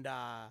 and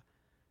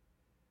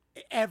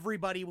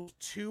everybody was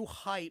too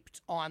hyped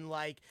on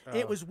like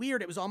it was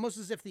weird. It was almost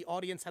as if the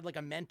audience had like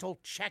a mental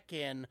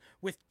check-in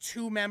with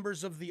two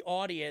members of the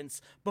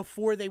audience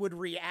before they would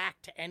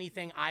react to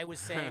anything I was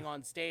saying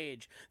on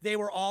stage. They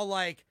were all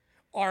like,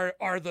 are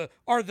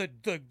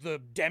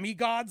the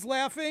demigods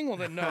laughing? Well,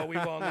 then no, we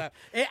won't laugh.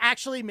 It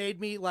actually made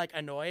me like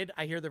annoyed.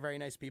 I hear they're very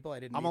nice people. I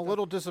didn't. I'm meet a them,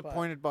 little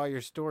disappointed by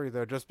your story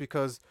though, just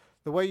because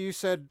the way you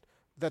said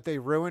that they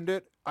ruined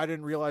it, I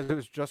didn't realize it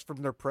was just from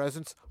their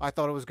presence. I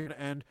thought it was going to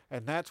end,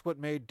 and that's what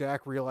made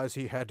Dak realize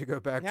he had to go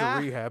back to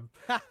rehab.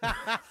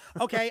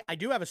 Okay, I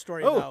do have a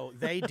story though.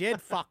 They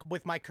did fuck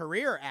with my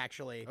career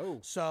actually. Oh.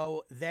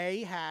 So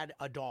they had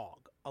a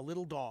dog, a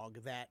little dog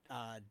that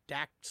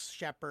Dax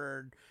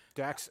Shepherd,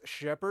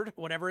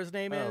 whatever his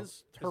name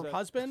is, her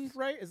husband,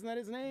 right? Isn't that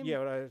his name? Yeah,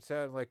 but it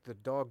sounded like the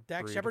dog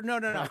Dax breed. Shepherd?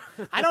 No.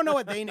 I don't know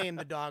what they named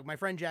the dog. My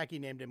friend Jackie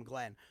named him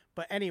Glenn.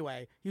 But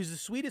anyway, he was the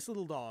sweetest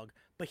little dog,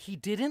 but he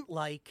didn't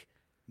like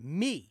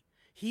me.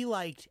 He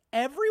liked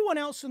everyone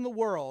else in the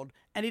world,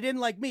 and he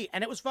didn't like me.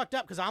 And it was fucked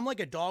up because I'm like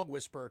a dog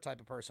whisperer type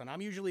of person.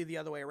 I'm usually the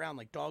other way around.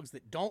 Like dogs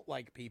that don't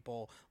like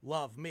people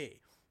love me.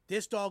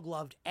 This dog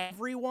loved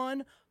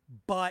everyone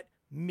but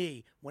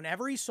me.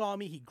 Whenever he saw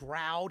me, he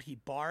growled, he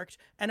barked.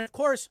 And of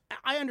course,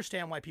 I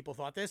understand why people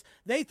thought this.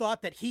 They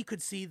thought that he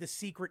could see the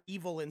secret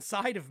evil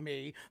inside of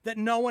me that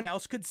no one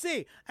else could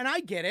see. And I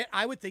get it.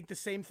 I would think the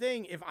same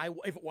thing if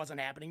it wasn't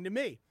happening to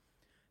me.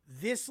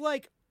 This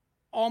like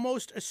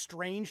almost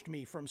estranged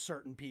me from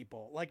certain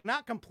people. Like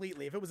not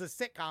completely. If it was a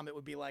sitcom, it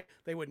would be like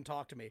they wouldn't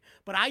talk to me.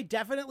 But I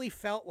definitely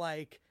felt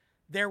like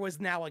there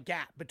was now a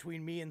gap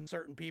between me and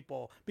certain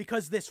people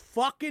because this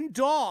fucking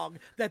dog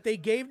that they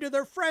gave to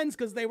their friends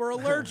because they were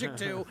allergic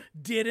to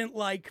didn't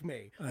like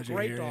me.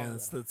 Great dog. Yeah,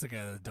 that's the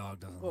guy that the dog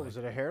doesn't What like. was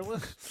it, a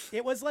hairless?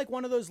 It was like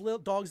one of those little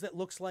dogs that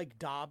looks like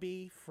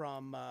Dobby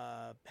from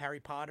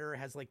Harry Potter.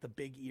 Has like the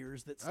big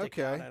ears that stick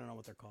out. I don't know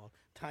what they're called.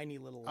 Tiny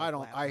little. I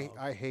don't. lap I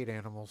dog. hate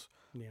animals.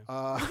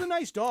 Yeah. He's a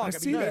nice dog. I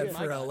see that my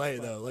for God, LA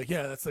but- though. Like,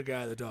 yeah, that's the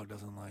guy the dog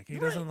doesn't like. He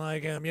doesn't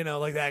like him. You know,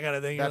 like that kind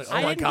of thing. You're like, That's- oh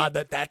I my didn't God,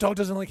 that dog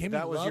doesn't like him.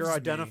 That He was loves your me.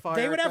 identifier.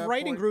 They would at have that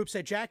writing point? groups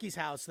at Jackie's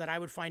house that I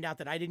would find out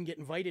that I didn't get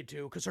invited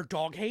to because her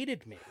dog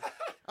hated me.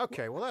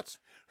 Okay, well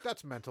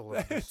that's mental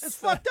illness. It's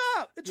fucked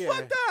up. It's Yeah.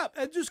 fucked up.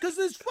 And just because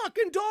this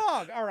fucking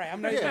dog. All right,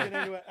 I'm not even Yeah. getting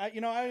into it. I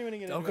don't even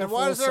get Don't into go it. And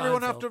why does full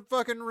everyone have Seinfeld. to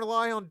fucking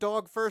rely on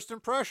dog first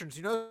impressions?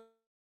 You know,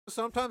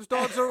 sometimes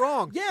dogs are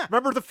wrong. Yeah.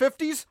 Remember the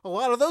 50s? A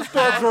lot of those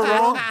dogs were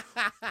wrong.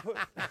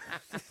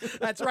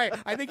 That's right.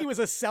 I think he was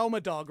a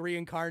Selma dog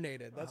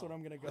reincarnated. That's what I'm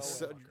going to go with.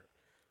 Se- All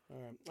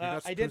right. You're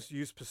not I did. supposed to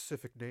use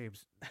specific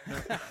names.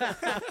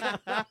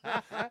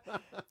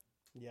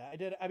 Yeah, I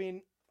did. I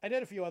mean, I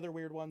did a few other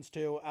weird ones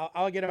too.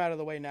 I'll get them out of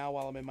the way now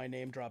while I'm in my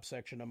name drop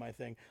section of my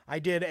thing. I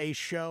did a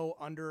show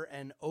under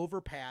an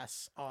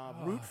overpass,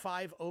 Route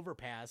 5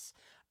 overpass.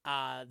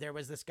 There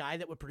was this guy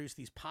that would produce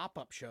these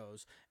pop-up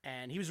shows,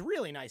 and he was a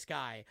really nice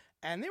guy,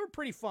 and they were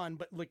pretty fun,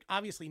 but like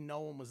obviously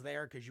no one was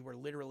there because you were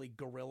literally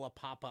guerrilla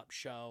pop-up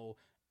show,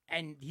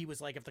 and he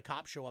was like, if the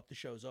cops show up, the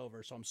show's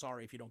over, so I'm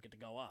sorry if you don't get to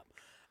go up.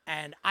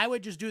 And I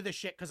would just do this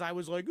shit because I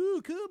was like,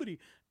 ooh, comedy.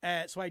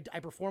 So I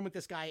performed with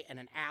this guy in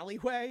an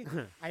alleyway.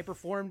 I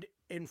performed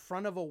in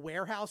front of a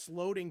warehouse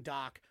loading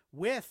dock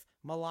with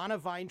Milana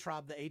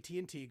Weintraub, the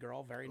AT&T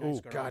girl. Very nice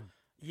Oh, girl. God.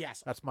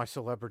 Yes. That's my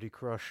celebrity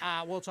crush.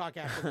 We'll talk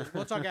after.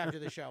 We'll talk after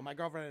the show. My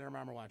girlfriend and her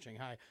mom are watching.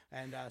 Hi,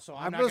 and so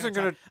I I'm not wasn't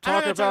going to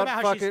talk about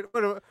how she's. fucking.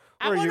 What are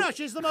Well, you? no,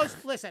 she's the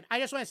most. Listen,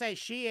 I just want to say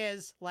she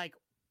is like.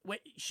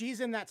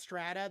 She's in that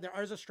strata. There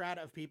is a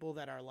strata of people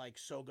that are like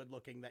so good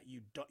looking that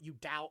you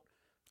doubt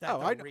that Oh,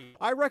 they're real.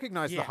 I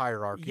recognize the Yeah.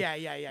 hierarchy.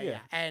 Yeah.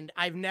 And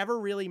I've never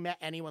really met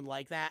anyone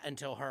like that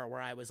until her,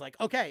 where I was like,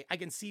 okay, I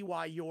can see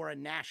why you're a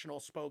national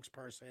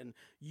spokesperson.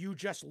 You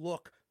just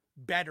look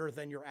better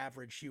than your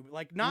average human.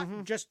 Like,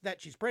 not just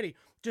that she's pretty,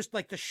 just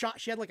like the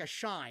shot. She had like a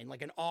shine,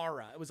 like an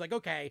aura. It was like,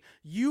 okay,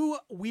 you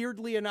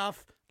weirdly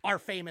enough are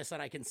famous,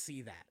 and I can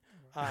see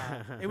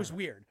that. It was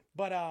weird.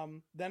 But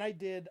then I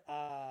did.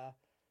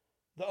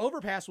 The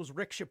overpass was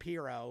Rick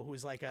Shapiro,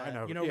 who's like a, I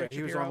know. you know, yeah, Rick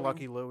he was Shapiro. on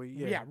Lucky Louie.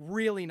 Yeah.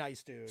 Really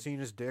nice dude. Seen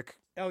his dick.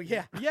 Oh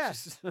yeah,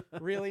 yes,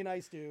 really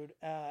nice dude.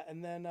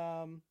 And then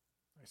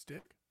Nice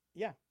dick.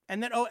 yeah,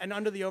 and then and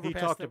under the He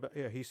overpass, talked about.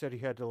 Yeah, he said he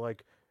had to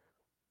like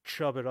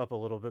chub it up a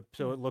little bit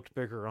so it looked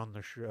bigger on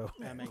the show.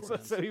 That makes So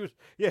sense.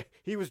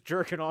 he was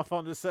jerking off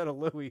on the set of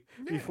Louie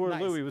before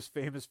nice. Louie was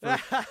famous for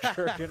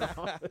jerking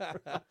off.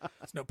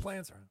 There's no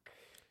plans around.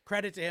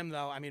 Credit to him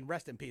though. I mean,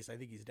 rest in peace. I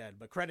think he's dead.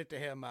 But credit to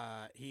him.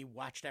 He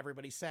watched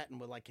everybody's set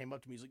and came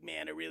up to me. He's like,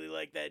 "Man, I really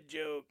like that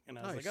joke." And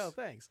I was Nice. like, "Oh,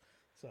 thanks."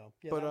 So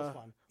yeah, But, that was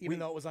fun. Even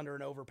though it was under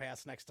an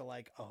overpass next to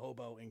like a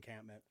hobo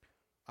encampment.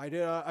 I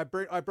did. I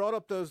brought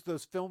up those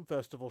film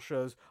festival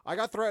shows. I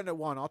got threatened at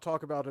one. I'll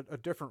talk about a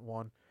different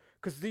one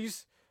because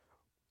these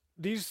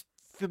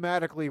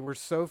thematically were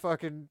so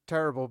fucking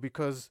terrible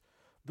because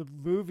the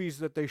movies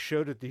that they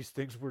showed at these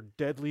things were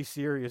deadly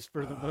serious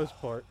for the most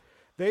part.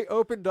 They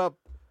opened up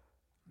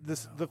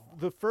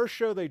the first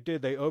show they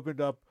did. They opened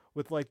up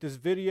with like this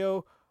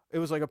video. It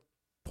was like a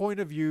point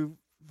of view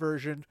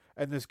version,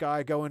 and this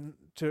guy going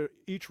to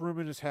each room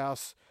in his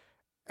house,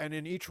 and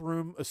in each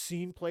room a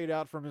scene played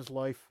out from his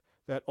life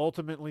that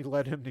ultimately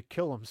led him to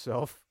kill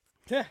himself.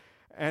 Yeah.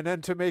 And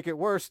then to make it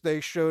worse, they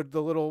showed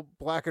the little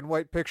black and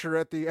white picture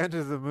at the end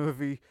of the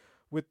movie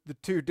with the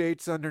two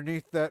dates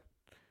underneath that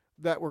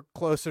that were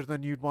closer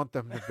than you'd want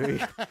them to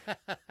be.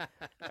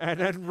 And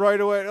then right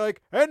away,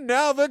 like, and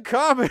now the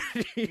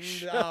comedy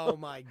show. Oh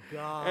my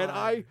god! And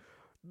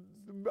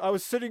I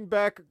was sitting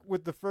back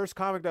with the first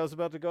comic that was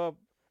about to go up,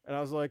 and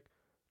I was like,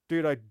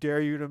 dude, I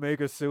dare you to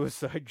make a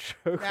suicide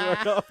joke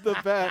right off the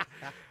bat.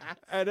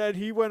 And then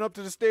he went up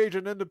to the stage,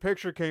 and then the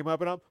picture came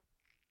up, and I'm,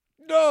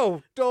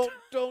 no, don't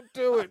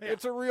do it.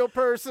 It's a real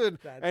person.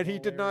 That's and he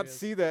did not hilarious.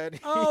 see that.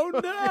 Oh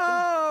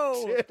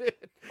He no! did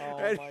it. Oh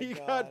And my he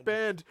God. got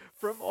banned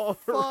from all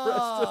the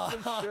rest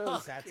of the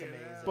shows. That's amazing.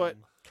 But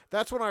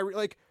that's when I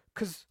like,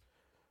 because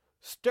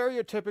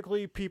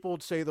stereotypically people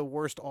would say the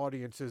worst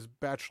audience is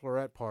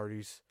bachelorette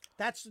parties.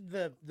 that's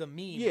the meme.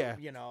 Yeah,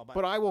 you know.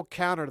 But I will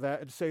counter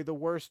that and say the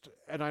worst,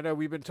 and I know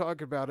we've been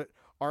talking about it,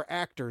 are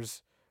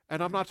actors.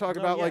 And I'm not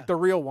talking Oh, about yeah. like the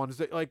real ones,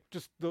 that like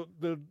just the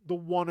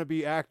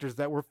wannabe actors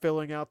that were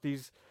filling out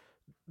these.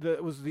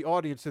 That was the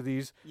audience of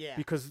these, Yeah.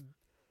 because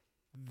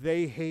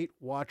they hate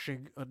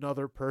watching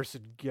another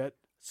person get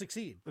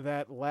succeed.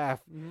 that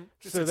laugh.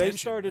 Just So they attention-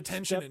 started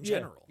attention in yeah,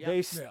 general. Yeah. They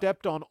Yeah.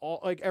 stepped on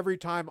all, like every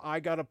time I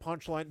got a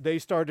punchline, they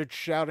started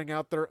shouting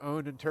out their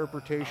own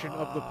interpretation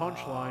of the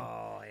punchline.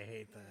 Oh, I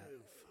hate that.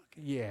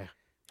 Yeah.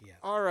 Yeah.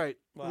 All right,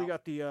 we Well,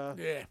 got the Yeah,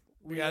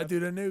 we we got to got- do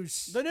the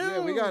news. The news.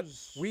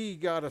 yeah, we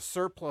got a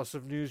surplus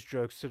of news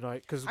jokes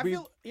tonight because I we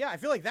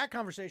feel like that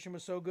conversation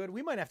was so good.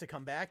 We might have to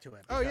come back to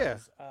it. Oh, yeah.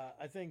 because,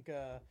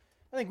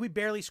 I think we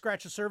barely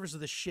scratched the surface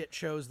of the shit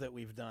shows that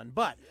we've done,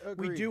 but we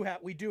Agreed.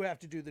 do have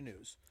to do the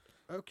news.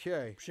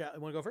 okay.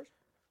 Want to go first?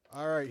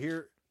 All right,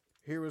 here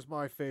was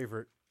my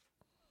favorite.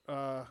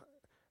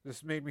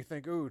 This made me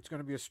think, ooh, it's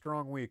going to be a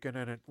strong week, and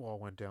then it all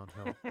went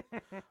downhill.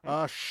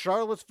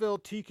 Charlottesville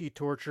tiki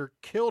torture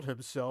killed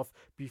himself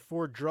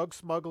before drug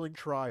smuggling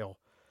trial.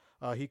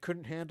 He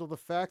couldn't handle the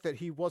fact that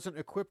he wasn't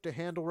equipped to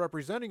handle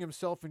representing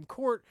himself in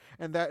court,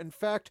 and that, in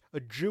fact, a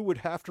Jew would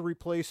have to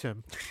replace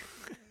him.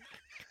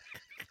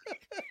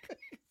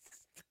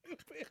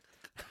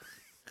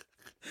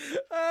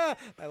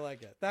 I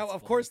like it.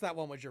 Of course, that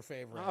one was your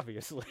favorite.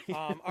 Obviously.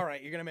 All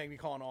right, you're gonna make me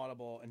call an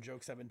audible, and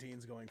joke 17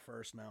 is going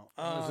first now.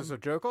 Is this a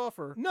joke off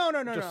or? No.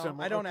 just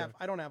similar? I don't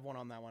Okay. have one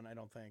on that one. I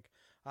don't think.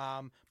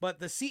 But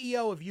the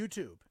CEO of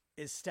YouTube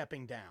is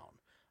stepping down.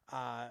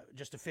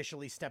 Just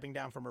officially stepping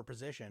down from her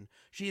position.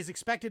 She is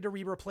expected to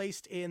be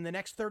replaced in the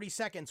next 30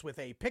 seconds with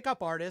a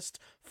pickup artist,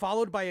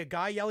 followed by a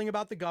guy yelling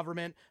about the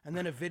government, and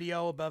then a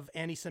video of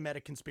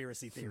anti-Semitic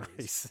conspiracy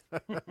theories.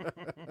 Nice.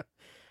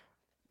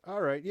 All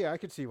right. Yeah, I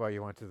can see why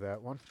you went to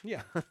that one.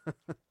 Yeah.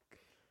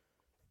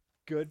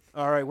 Good.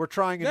 All right, we're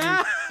trying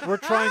a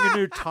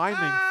new timing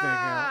thing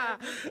out.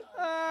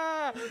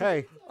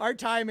 Hey, Our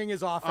timing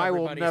is off, I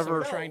will everybody, so never.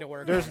 we're trying to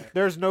work There's on it.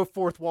 there's no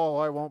fourth wall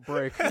I won't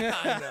break.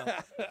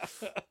 I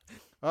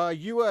know.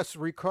 U.S.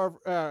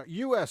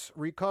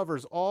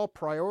 recovers all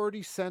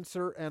priority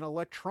sensor and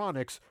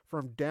electronics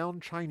from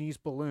downed Chinese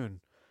balloon.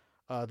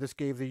 This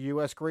gave the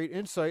U.S. great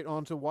insight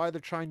onto why the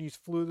Chinese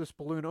flew this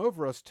balloon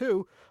over us,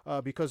 too,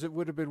 because it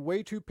would have been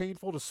way too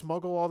painful to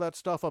smuggle all that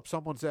stuff up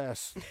someone's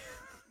ass.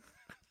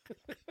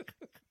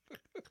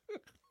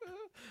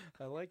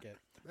 I like it.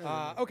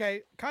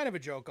 Okay, kind of a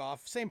joke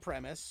off. Same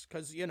premise,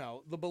 because,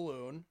 the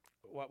balloon.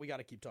 What we got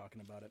to keep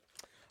talking about it.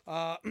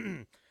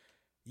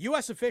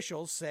 U.S.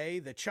 officials say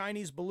the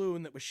Chinese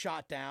balloon that was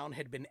shot down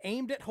had been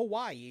aimed at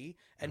Hawaii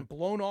and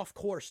blown off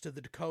course to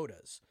the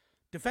Dakotas.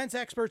 Defense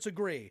experts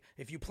agree.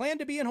 If you plan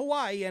to be in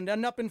Hawaii and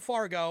end up in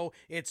Fargo,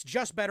 it's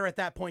just better at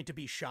that point to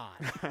be shot.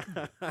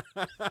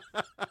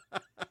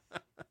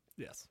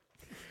 Yes.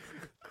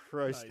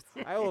 Christ,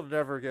 I will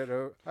never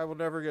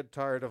get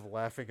tired of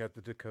laughing at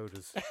the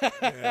Dakotas.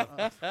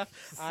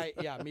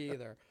 Me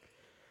either.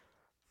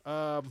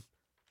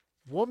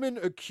 Woman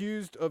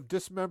accused of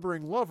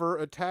dismembering lover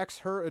attacks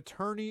her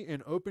attorney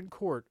in open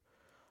court.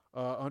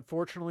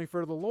 Unfortunately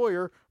for the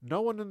lawyer,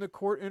 no one in the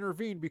court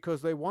intervened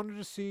because they wanted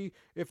to see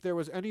if there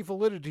was any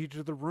validity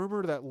to the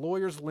rumor that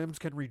lawyers' limbs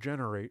can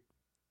regenerate.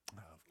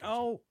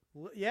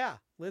 Yeah,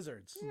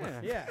 lizards.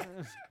 Yeah.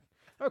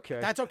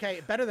 Okay. That's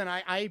okay. Better than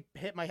I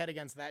hit my head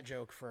against that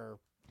joke for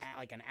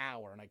like an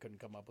hour and I couldn't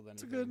come up with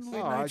anything. good So-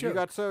 late Aw, night you joke.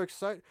 got so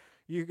excited.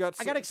 I got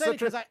excited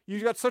such a- 'cause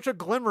you got such a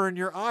glimmer in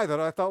your eye that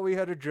I thought we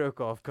had a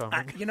joke off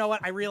coming. You know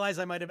what? I realized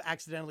I might have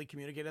accidentally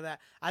communicated that.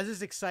 I was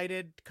just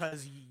excited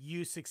because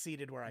you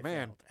succeeded where I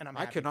Man, failed, and I'm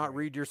I happy cannot for you.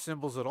 read your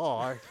symbols at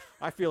all.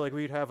 I feel like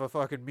we'd have a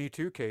fucking Me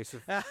Too case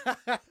if that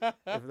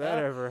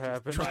ever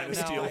happened. Trying to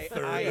No, steal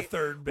I-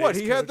 third base. What?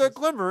 He had the coaches.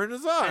 glimmer in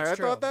his eye. That's I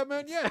true. thought that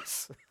meant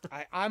yes.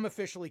 I'm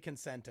officially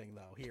consenting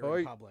though here Oi.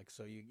 in public,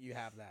 so you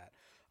have that.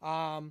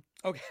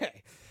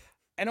 Okay.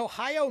 An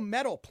Ohio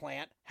metal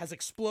plant has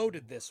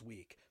exploded this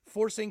week,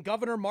 forcing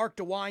Governor Mark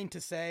DeWine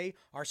to say,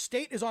 "Our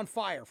state is on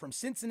fire from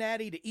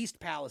Cincinnati to East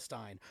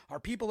Palestine. Our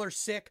people are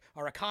sick.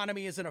 Our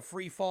economy is in a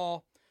free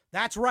fall."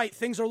 That's right.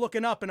 Things are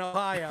looking up in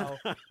Ohio.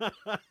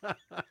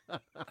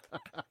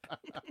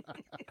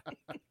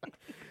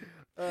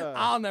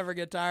 I'll never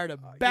get tired of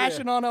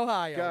bashing on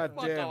Ohio. God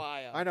Fuck damn.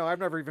 Ohio. I know. I've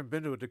never even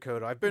been to a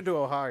Dakota. I've been to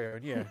Ohio,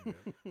 and yeah,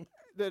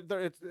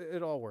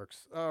 it all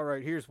works. All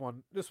right, here's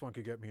one. This one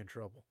could get me in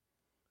trouble.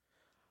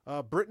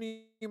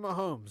 Brittany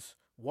Mahomes,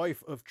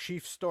 wife of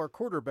Chiefs star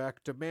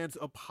quarterback, demands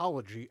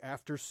apology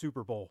after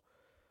Super Bowl.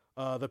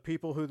 The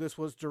people who this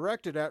was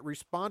directed at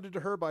responded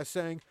to her by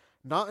saying,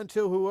 "Not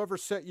until whoever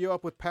set you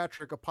up with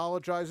Patrick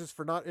apologizes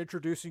for not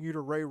introducing you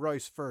to Ray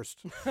Rice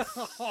first."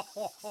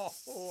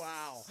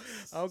 Wow.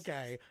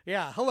 Okay.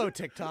 Yeah. Hello,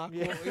 TikTok.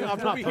 Yeah, We'll I'm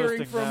be not hearing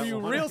posting from that you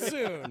one. real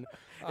soon.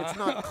 It's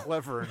not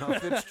clever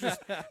enough.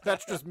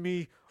 That's just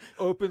me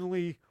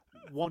openly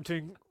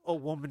wanting a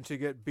woman to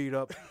get beat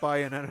up by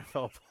an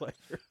NFL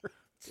player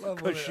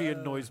because she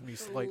annoys me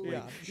slightly.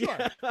 Yeah, sure.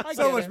 I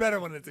So get much it. better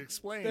when it's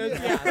explained.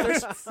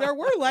 There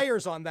were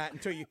layers on that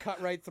until you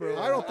cut right through.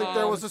 I don't think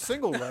there was a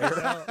single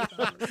layer.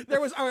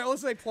 There was. All right,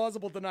 let's say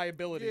plausible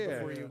deniability Yeah.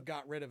 before you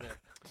got rid of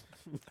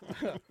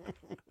it.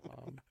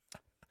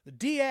 The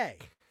DA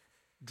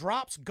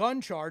drops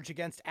gun charge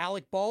against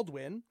Alec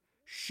Baldwin,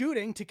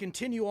 shooting to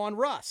continue on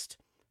Rust.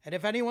 And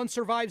if anyone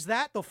survives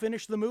that, they'll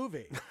finish the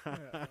movie.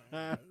 There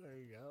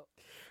you go.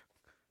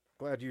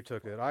 Glad you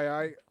took it.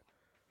 I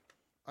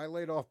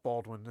laid off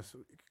Baldwin this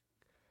week.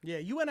 Yeah,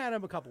 you went at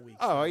him a couple weeks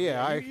Oh ago.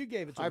 yeah, you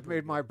gave it to I've him made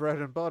pretty my bread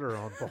and butter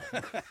on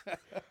Baldwin.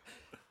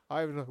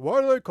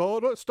 Why do they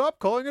call it? Stop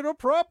calling it a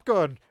prop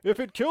gun. If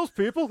it kills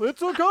people,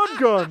 it's a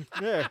gun.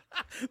 Yeah,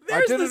 I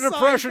There's did the an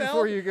impression Seinfeld.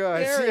 for you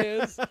guys. There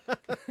it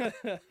Yeah.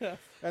 is.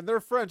 And they're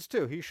friends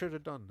too. He should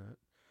have done that.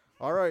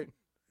 All right.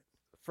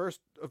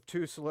 First of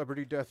two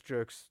celebrity death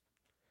jokes.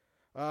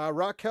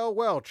 Raquel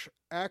Welch,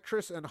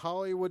 actress and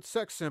Hollywood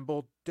sex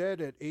symbol, dead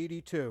at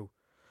 82.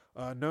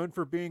 Known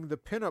for being the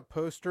pinup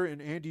poster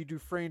in Andy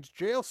Dufresne's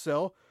jail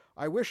cell,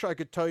 I wish I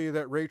could tell you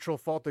that Rachel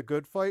fought the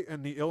good fight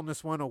and the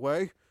illness went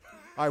away.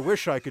 I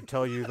wish I could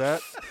tell you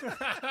that.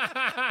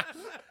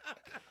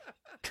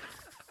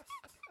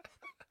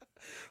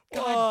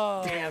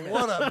 God Damn,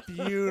 what a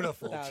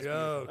beautiful That was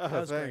joke. beautiful.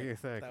 That was Thank great. you,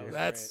 thank That you.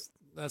 was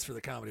That's for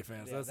the comedy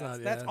fans. Yeah, that's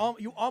not. that's yeah.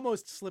 you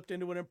almost slipped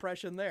into an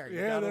impression there.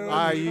 You Yeah, gotta there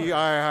love was- it.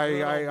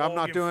 I'm not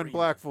Morgan doing Freeman.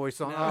 black voice.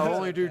 No, I'll it's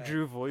only do okay.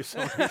 Jew voice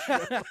on this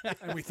show.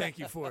 And we thank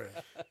you for it.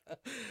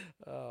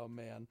 Oh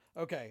man.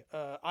 Okay.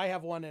 I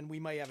have one, and we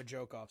might have a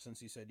joke off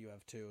since you said you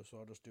have two. So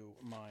I'll just do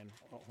mine.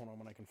 Oh, hold on,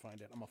 when I can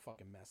find it. I'm a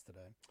fucking mess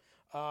today.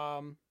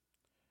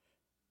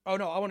 Oh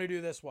no, I want to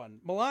do this one.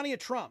 Melania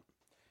Trump.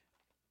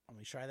 Let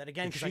me try that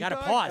again Did because I she got to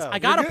die? pause. Oh, I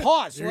got to You're good.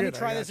 pause. So You're let me good.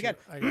 try I this got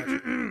again. you. I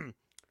got you.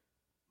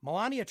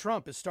 Melania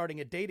Trump is starting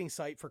a dating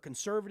site for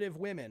conservative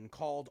women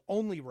called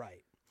Only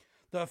Right.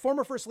 The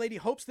former First Lady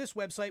hopes this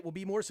website will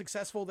be more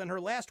successful than her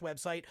last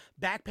website,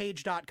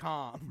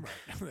 Backpage.com.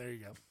 There you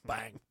go.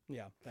 Bang.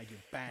 Yeah, thank you.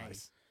 Bang.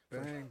 Nice.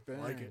 Bang,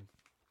 bang. Like it.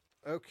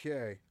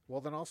 Okay.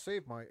 Well, then I'll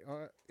save my.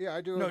 Yeah, I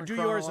do. No, them in do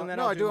yours and then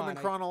no, I'll I do do them mine.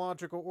 in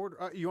chronological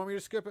order. You want me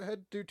to skip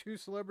ahead? Do two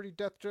celebrity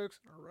death jokes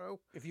in a row?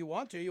 If you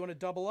want to, you want to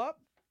double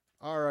up?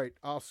 All right,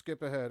 I'll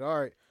skip ahead.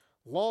 All right.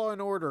 Law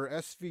and Order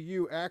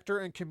SVU actor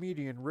and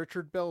comedian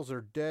Richard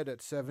Belzer dead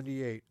at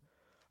 78.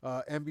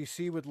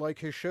 NBC would like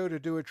his show to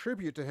do a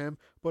tribute to him,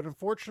 but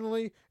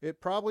unfortunately,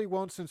 it probably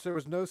won't since there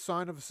was no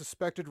sign of a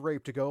suspected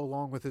rape to go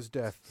along with his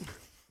death.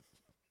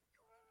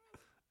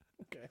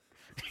 Okay.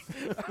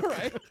 All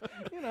right.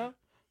 You know,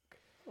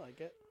 I like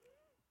it.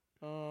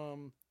 Where were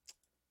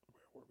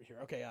we here?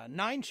 Okay,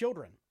 9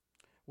 children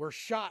were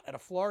shot at a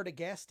Florida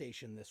gas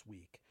station this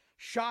week,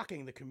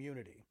 shocking the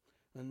community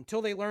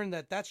until they learned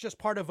that that's just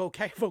part of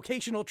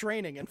vocational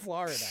training in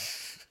Florida.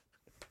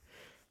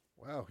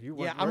 Wow, you Yeah,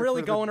 went I'm right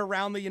really for going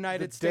around the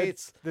United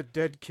States. The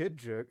dead kid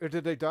joke. Or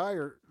did they die,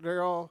 or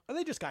they're all? Oh,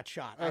 they just got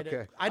shot.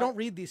 Okay. I don't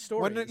read these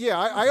stories.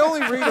 I only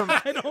read them.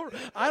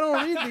 I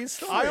don't read these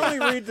stories. I only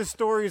read the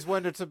stories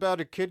when it's about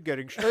a kid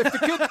getting shot.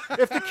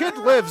 If the kid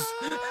lives,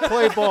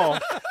 play ball.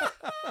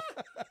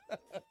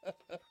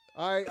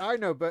 I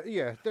know, but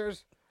yeah,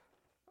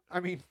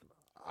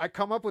 I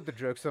come up with the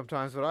jokes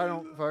sometimes, but I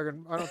don't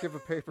give a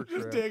paper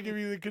Just trail. to give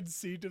you the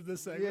conceit of the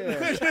segment.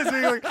 Yeah. Just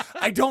being like,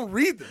 I don't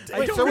read them.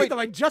 I don't so read wait, them.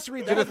 I just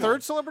read them. Did a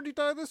third celebrity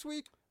die this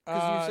week?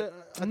 Because you said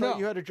I no. thought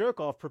you had a joke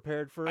off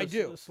prepared for. I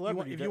do.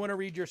 Celebrity. If you want to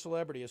read your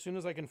celebrity, as soon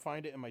as I can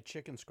find it in my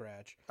chicken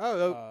scratch.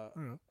 Oh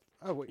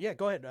wait. Yeah,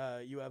 go ahead.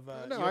 You have. No, you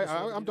have a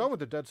celebrity I'm done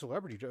with the dead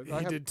celebrity joke. I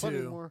He have did plenty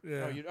too. more.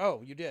 Yeah.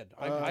 You did.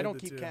 I I don't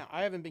did keep too. count.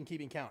 I haven't been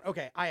keeping count.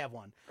 Okay, I have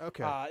one.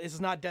 Okay. This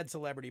is not dead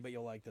celebrity, but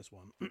you'll like this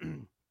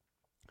one.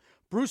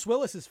 Bruce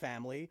Willis's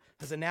family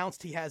has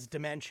announced he has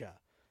dementia,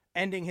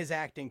 ending his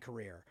acting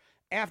career.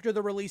 After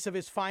the release of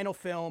his final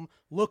film,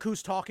 Look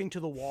Who's Talking to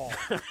the Wall.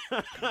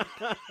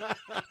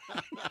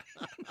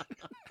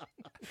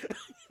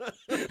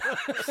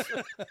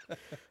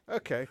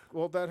 Okay.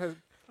 Well, that's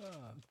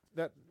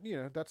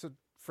a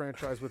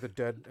franchise with a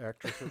dead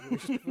actress. At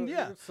least.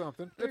 Yeah. It's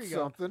something. There It's you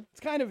go. something. It's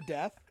kind of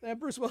death, and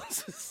Bruce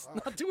Willis is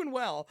not doing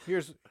well.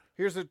 Here's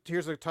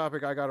a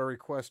topic I got a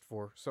request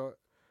for. So,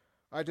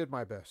 I did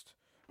my best.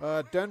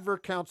 Denver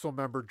council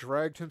member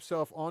dragged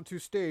himself onto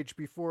stage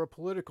before a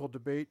political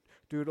debate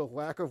due to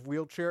lack of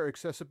wheelchair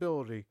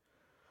accessibility.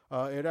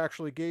 It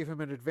actually gave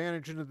him an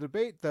advantage in the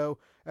debate, though,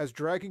 as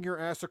dragging your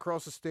ass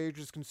across the stage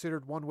is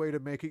considered one way to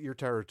make it your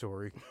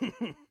territory.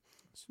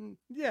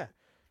 Yeah,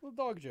 little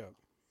dog joke.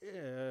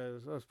 Yeah,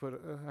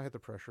 I had the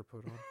pressure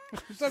put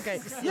on. It's okay.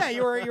 Yeah,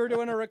 you were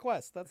doing a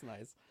request. That's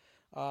nice.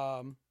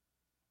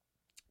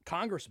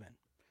 Congressman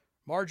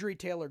Marjorie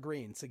Taylor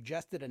Greene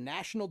suggested a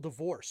national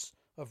divorce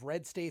of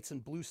red states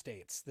and blue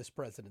states this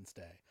President's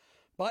Day.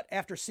 But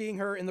after seeing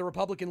her in the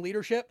Republican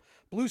leadership,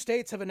 blue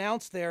states have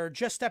announced they're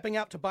just stepping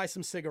out to buy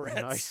some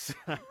cigarettes.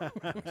 Nice.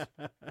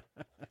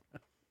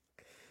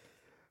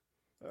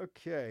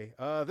 Okay.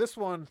 This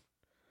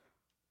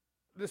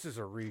is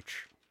a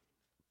reach.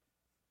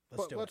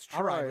 Let's do let's it.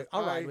 try.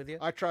 I'll ride with you.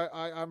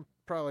 I'm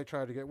probably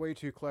trying to get way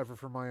too clever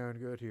for my own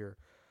good here.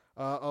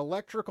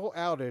 Electrical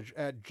outage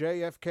at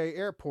JFK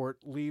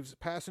Airport leaves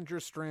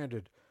passengers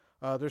stranded.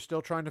 They're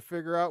still trying to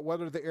figure out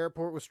whether the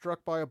airport was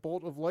struck by a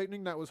bolt of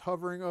lightning that was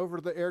hovering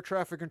over the air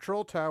traffic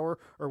control tower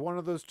or one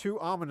of those two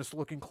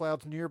ominous-looking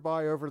clouds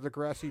nearby over the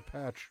grassy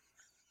patch.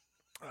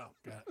 Oh,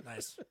 God.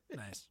 Nice.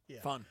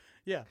 Yeah. Fun.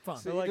 Yeah, Fun.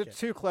 See, I like it's it.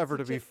 too clever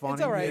to be funny.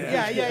 It's all right.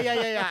 Yeah.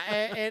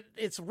 Yeah.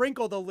 It's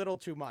wrinkled a little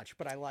too much,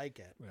 but I like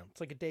it. Yeah. It's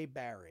like a Dave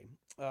Barry.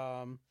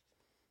 Some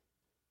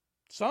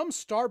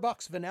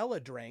Starbucks vanilla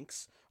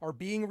drinks are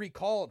being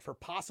recalled for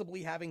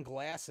possibly having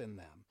glass in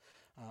them,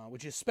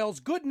 which spells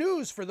good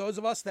news for those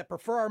of us that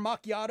prefer our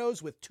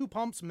macchiatos with 2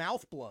 pumps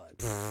mouth blood.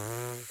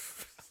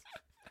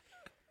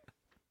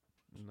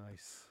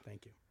 Nice.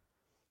 Thank you.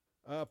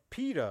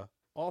 PETA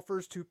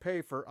offers to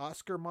pay for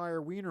Oscar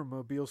Mayer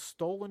Wienermobile's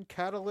stolen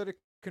catalytic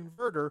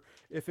converter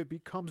if it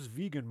becomes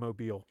vegan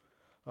mobile.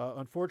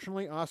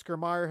 Unfortunately, Oscar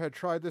Mayer had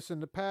tried this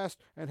in the past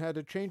and had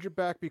to change it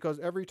back because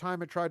every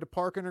time it tried to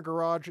park in a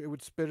garage, it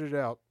would spit it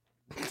out.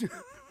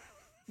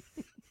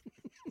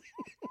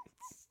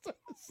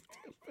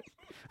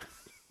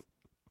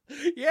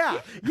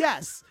 Yeah.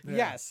 Yes. Yeah.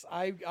 Yes.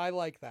 I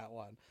like that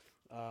one.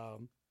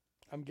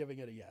 I'm giving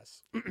it a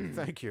yes.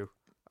 Thank you.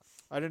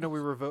 I didn't know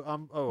we were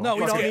voting. No,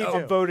 we don't need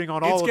I'm to. voting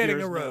on all It's of getting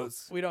yours a now.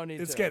 rose. We don't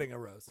need It's to. getting a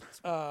rose.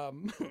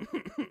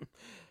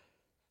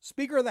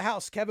 Speaker of the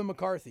House Kevin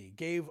McCarthy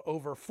gave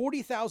over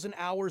 40,000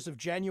 hours of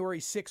January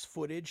 6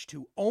 footage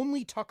to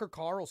only Tucker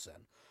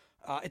Carlson.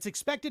 It's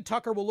expected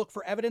Tucker will look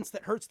for evidence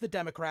that hurts the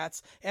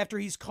Democrats after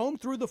he's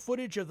combed through the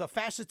footage of the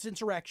fascist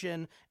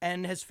insurrection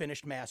and has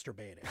finished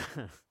masturbating.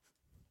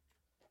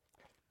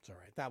 It's all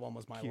right. That one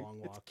was my Cute. long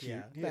It's walk. cute.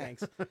 Yeah, Yeah.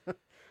 thanks.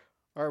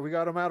 All right, we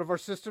got them out of our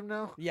system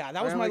now? Yeah,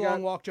 that was I my only got-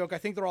 long walk joke. I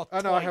think they're all Oh,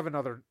 no, I tight. have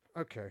another.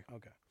 Okay.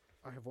 Okay.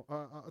 I have one.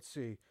 Let's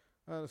see.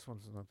 This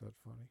one's not that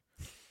funny.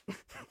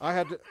 I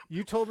had to.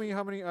 You told me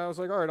how many. I was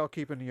like, all right, I'll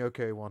keep in the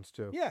okay ones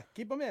too. Yeah,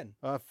 keep them in.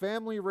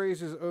 Family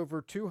raises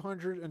over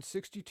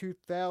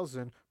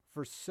 $262,000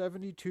 for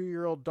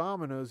 72-year-old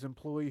Domino's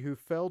employee who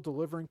fell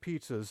delivering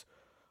pizzas.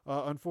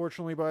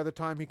 Unfortunately, by the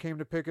time he came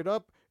to pick it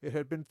up, it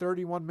had been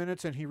 31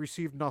 minutes and he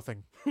received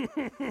nothing.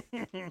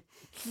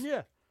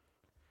 Yeah.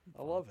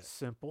 I love it.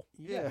 Simple.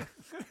 Yeah.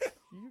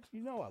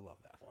 you know I love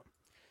that one.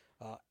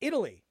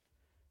 Italy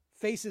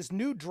faces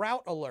new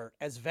drought alert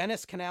as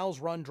Venice canals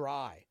run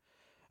dry.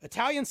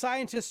 Italian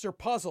scientists are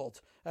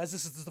puzzled as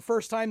this is the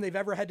first time they've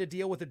ever had to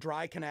deal with a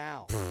dry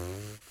canal.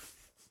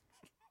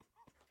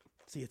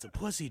 See, it's a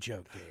pussy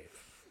joke,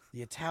 Dave.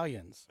 The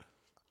Italians.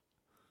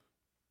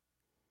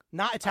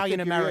 Not Italian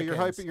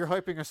Americans. You're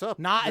hyping us up.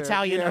 Not there.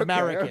 Italian Yeah, okay,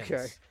 Americans.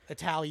 Okay.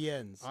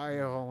 Italians. I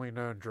have only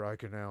known dry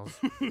canals.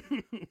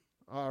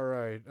 All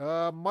right.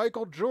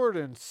 Michael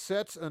Jordan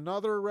sets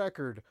another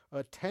record,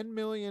 a $10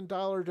 million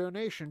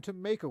donation to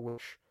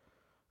Make-A-Wish.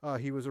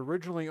 He was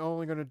originally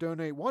only going to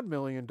donate $1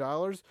 million,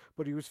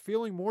 but he was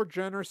feeling more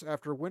generous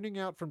after winning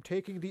out from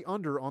taking the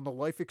under on the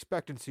life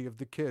expectancy of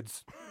the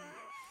kids.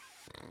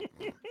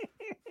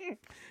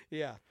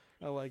 Yeah,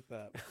 I like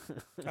that.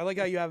 I like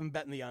how you haven't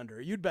bet in the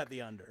under. You'd bet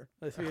the under.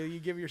 You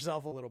give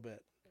yourself a little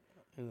bit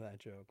into that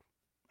joke.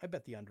 I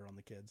bet the under on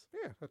the kids.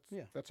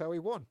 Yeah, that's how he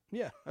won.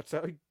 Yeah. That's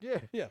how he,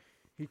 Yeah.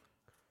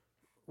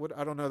 What,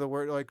 I don't know the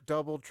word, like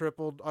doubled,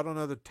 tripled. I don't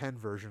know the 10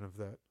 version of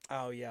that.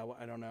 Oh, yeah. Well,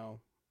 I don't know.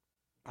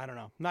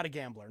 Not a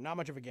gambler. Not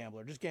much of a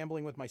gambler. Just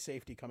gambling with my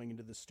safety coming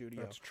into the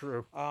studio. That's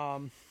true.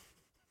 Um,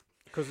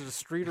 Because of the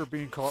street or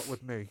being caught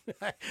with me.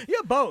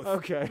 yeah, both.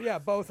 Okay. Yeah,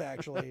 both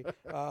actually.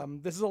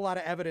 This is a lot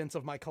of evidence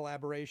of my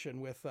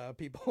collaboration with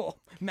people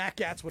Matt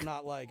Gatz would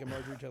not like and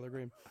Marjorie Taylor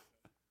Greene.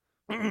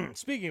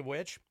 Speaking of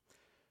which,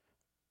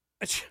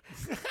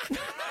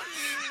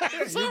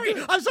 I'm sorry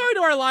to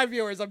our live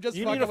viewers. I'm just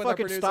You fucking need a with our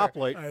fucking producer.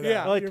 stoplight. I know.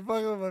 Yeah. Like- You're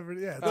fucking with my,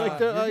 yeah. Like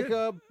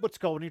what's it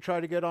called when you try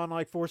to get on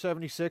like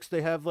 476?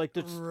 They have like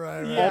this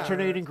Right, Yeah.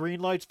 alternating green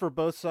lights for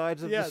both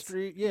sides of the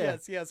street. Yeah.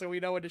 Yes, so we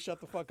know when to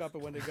shut the fuck up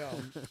and when to go.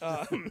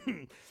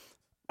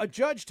 A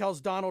judge tells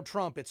Donald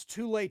Trump it's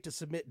too late to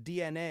submit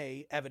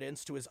DNA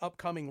evidence to his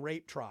upcoming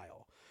rape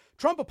trial.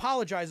 Trump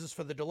apologizes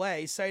for the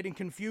delay, citing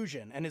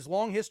confusion and his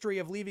long history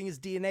of leaving his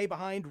DNA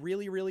behind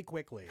really, really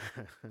quickly.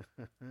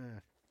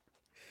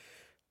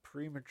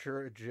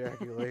 Premature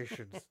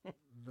ejaculations.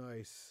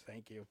 Nice.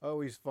 Thank you.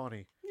 Always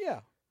funny.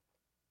 Yeah.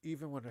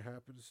 Even when it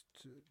happens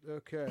to...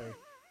 Okay.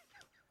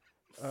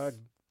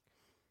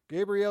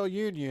 Gabrielle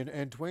Union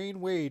and Dwayne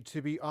Wade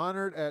to be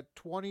honored at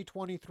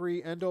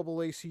 2023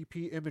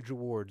 NAACP Image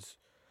Awards.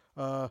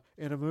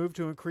 In a move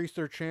to increase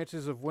their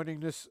chances of winning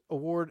this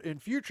award in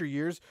future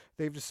years,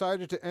 they've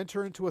decided to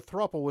enter into a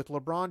throuple with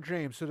LeBron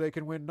James so they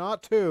can win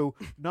not 2,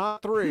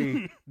 not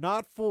 3,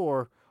 not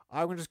 4.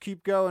 I can just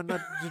keep going.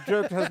 The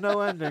joke has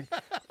no ending.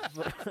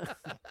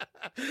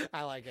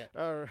 I like it.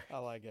 All right. I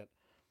like it.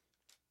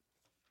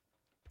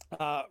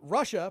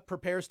 Russia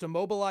prepares to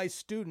mobilize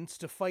students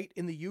to fight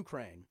in the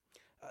Ukraine.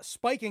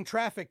 Spiking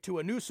traffic to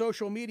a new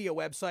social media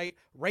website,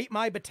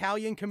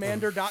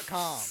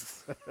 ratemybattalioncommander.com.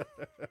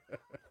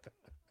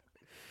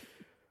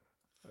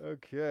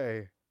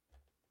 Okay.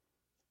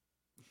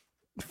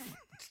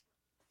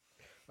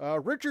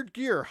 Richard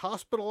Gere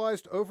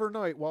hospitalized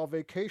overnight while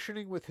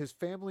vacationing with his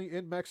family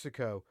in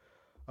Mexico.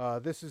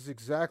 This is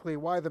exactly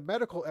why the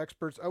medical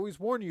experts always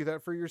warn you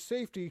that for your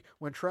safety,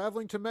 when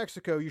traveling to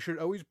Mexico, you should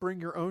always bring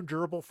your own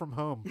gerbil from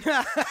home.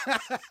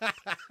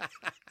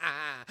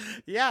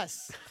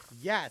 Yes.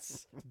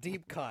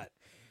 Deep cut.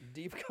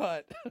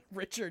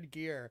 Richard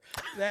Gere.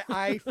 That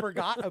I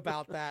forgot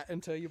about that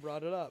until you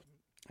brought it up.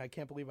 I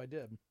can't believe I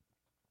did.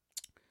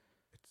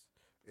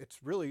 It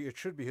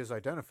should be his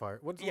identifier.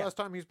 When's the last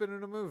time he's been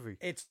in a movie?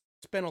 It's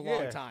been a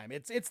long time.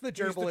 It's the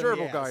gerbil, He's the in gerbil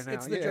the ass. guy now.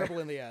 It's the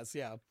gerbil in the ass,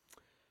 yeah.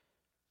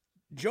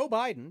 Joe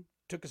Biden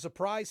took a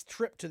surprise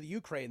trip to the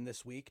Ukraine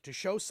this week to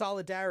show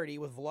solidarity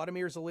with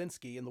Volodymyr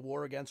Zelensky in the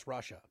war against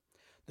Russia.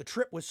 The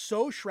trip was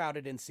so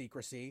shrouded in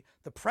secrecy,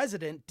 the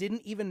president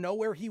didn't even know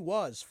where he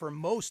was for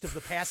most of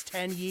the past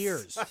 10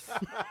 years.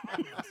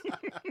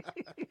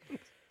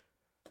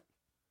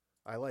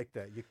 I like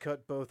that. You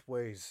cut both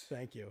ways.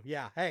 Thank you.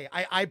 Yeah. Hey,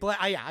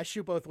 I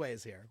shoot both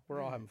ways here.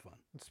 We're all having fun.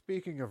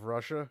 Speaking of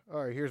Russia,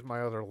 all right, here's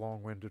my other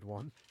long-winded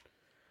one.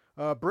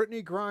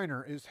 Brittany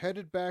Griner is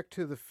headed back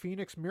to the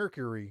Phoenix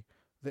Mercury,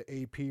 the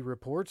AP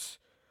reports.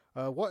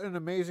 What an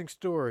amazing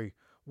story.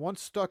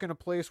 Once stuck in a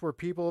place where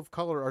people of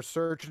color are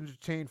searched and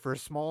detained for a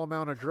small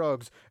amount of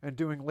drugs and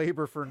doing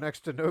labor for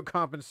next to no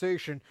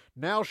compensation,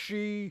 now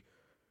she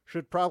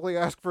should probably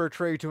ask for a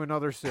trade to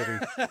another city.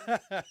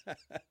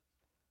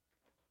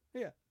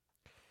 Yeah.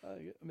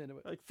 I'm into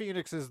it. Like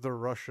Phoenix is the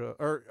Russia,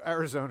 or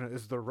Arizona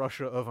is the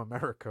Russia of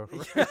America.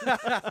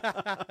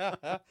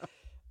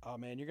 Oh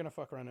man, you're gonna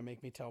fuck around and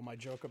make me tell my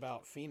joke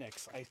about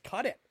Phoenix. I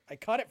cut it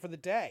for the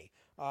day.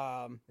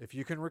 If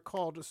you can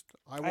recall, just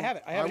I have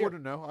it. I have it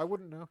wouldn't know. I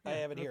wouldn't know. I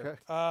have it here.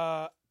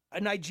 Okay. A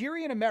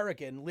Nigerian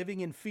American living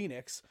in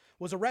Phoenix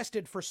was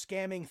arrested for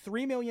scamming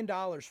 $3 million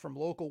from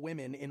local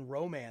women in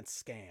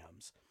romance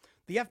scams.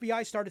 The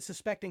FBI started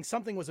suspecting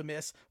something was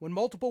amiss when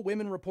multiple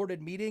women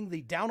reported meeting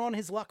the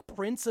down-on-his-luck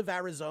Prince of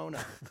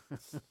Arizona.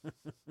 That's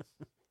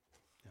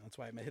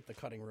why I hit the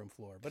cutting room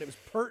floor, but it was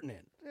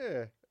pertinent.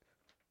 Yeah.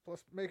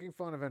 Plus, making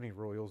fun of any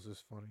royals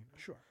is funny.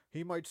 Sure.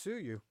 He might sue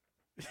you.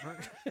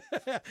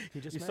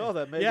 You saw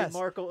that, Meghan Yes.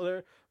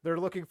 Markle. They're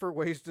looking for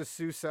ways to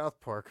sue South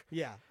Park.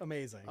 Yeah,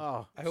 amazing.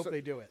 Oh, I hope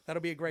they do it.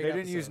 That'll be a great They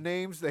episode. didn't use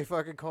names. They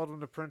fucking called him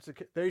the Prince of...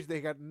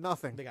 They got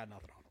nothing. They got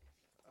nothing on them.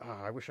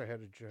 I wish I had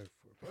a joke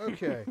for it.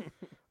 Okay.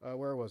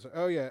 Where was it?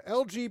 Oh, yeah.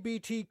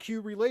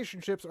 LGBTQ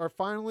relationships are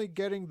finally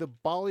getting the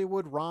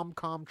Bollywood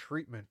rom-com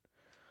treatment.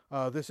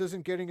 This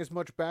isn't getting as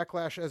much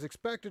backlash as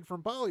expected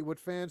from Bollywood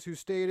fans who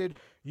stated,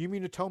 "You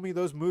mean to tell me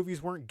those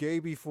movies weren't gay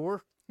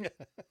before?"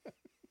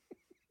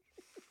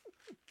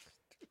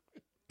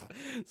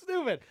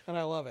 Stupid. And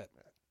I love it.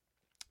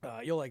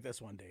 You'll like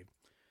this one, Dave.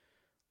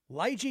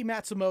 Leiji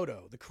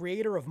Matsumoto, the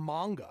creator of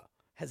manga,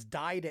 has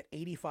died at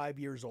 85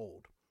 years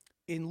old.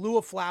 In lieu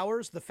of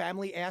flowers, the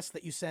family asked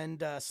that you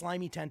send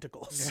slimy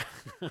tentacles.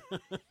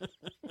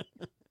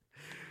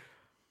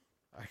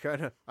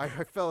 I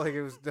felt like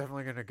it was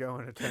definitely going to go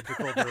in a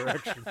tentacle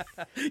direction.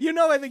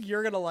 I think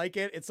you're going to like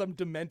it. It's some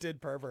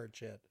demented pervert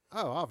shit.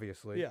 Oh,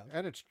 obviously. Yeah.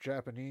 And it's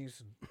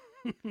Japanese.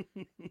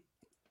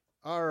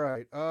 All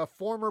right.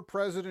 Former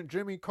President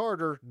Jimmy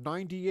Carter,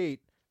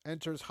 98,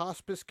 enters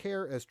hospice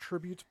care as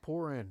tributes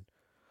pour in.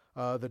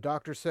 The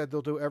doctor said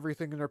they'll do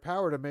everything in their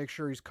power to make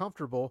sure he's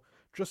comfortable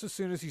just as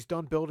soon as he's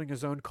done building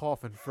his own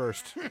coffin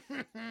first.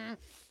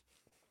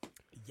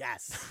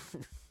 Yes.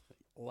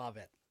 Love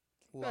it.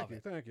 Love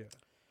it. Thank you.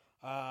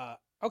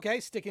 Okay,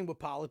 sticking with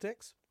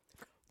politics.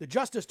 The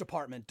Justice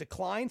Department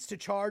declines to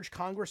charge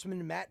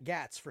Congressman Matt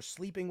Gaetz for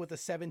sleeping with a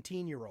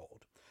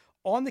 17-year-old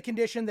on the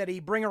condition that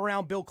he bring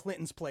around Bill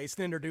Clinton's place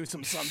and introduce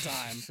him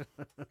sometime.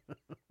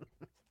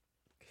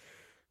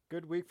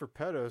 Good week for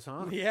pedos,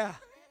 huh? Yeah.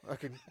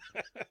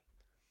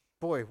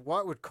 Boy,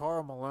 what would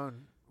Karl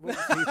Malone... What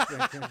was he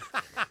thinking?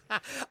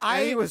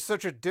 I He was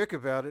such a dick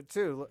about it,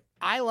 too.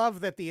 I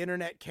love that the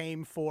internet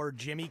came for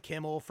Jimmy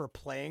Kimmel for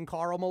playing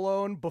Karl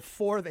Malone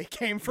before they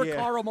came for Yeah.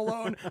 Karl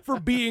Malone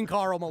for being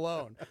Karl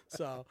Malone.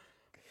 So,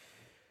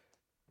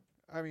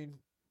 I mean...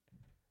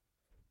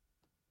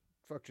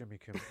 Fuck Jimmy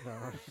Kimmel.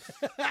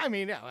 No. I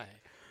mean, yeah,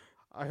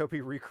 I hope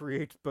he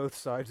recreates both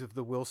sides of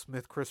the Will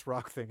Smith Chris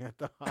Rock thing at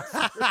the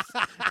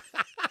Oscars.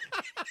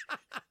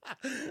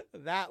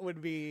 that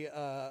would be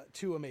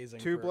too amazing.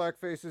 Two for- black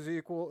faces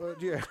equal.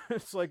 Yeah,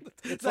 it's like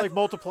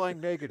multiplying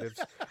negatives.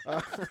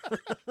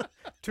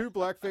 Two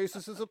black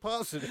faces is a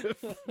positive.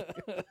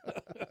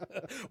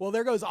 Well,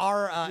 there goes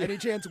our any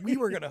chance we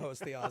were going to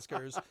host the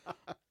Oscars.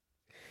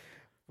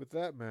 With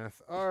that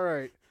math. All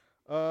right.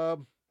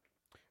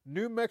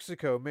 New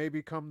Mexico may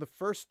become the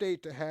first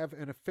state to have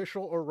an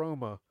official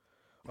aroma.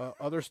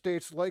 Other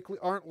states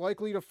aren't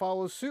likely to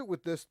follow suit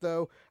with this,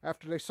 though,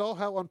 after they saw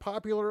how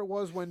unpopular it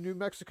was when New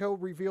Mexico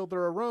revealed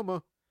their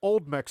aroma,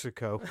 Old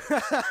Mexico.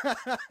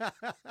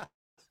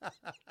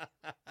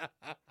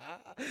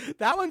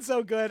 That one's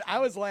so good. I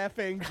was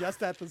laughing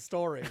just at the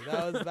story.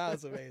 That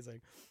was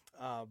amazing.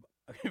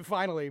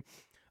 Finally,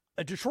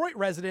 a Detroit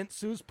resident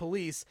sues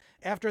police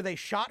after they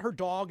shot her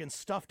dog and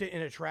stuffed it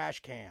in a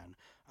trash can.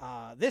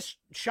 This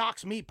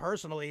shocks me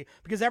personally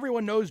because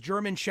everyone knows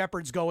German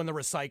Shepherds go in the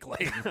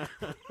recycling.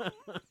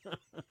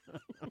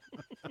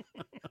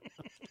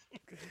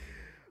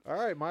 All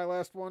right, my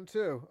last one,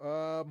 too.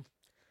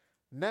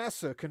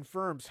 NASA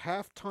confirms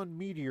half-ton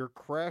meteor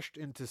crashed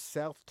into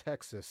South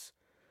Texas.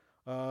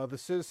 The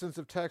citizens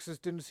of Texas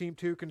didn't seem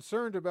too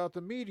concerned about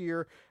the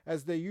meteor,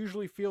 as they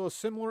usually feel a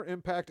similar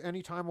impact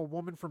anytime a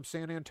woman from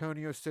San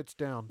Antonio sits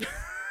down.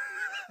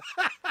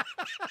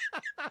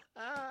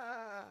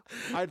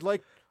 I'd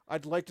like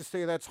to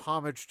say that's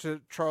homage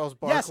to Charles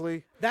Barkley.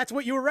 Yes, that's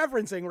what you were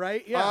referencing,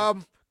 right? Yeah.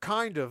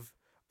 Kind of,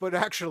 but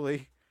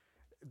actually,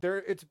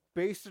 it's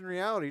based in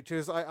reality.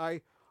 Because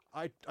I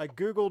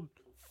googled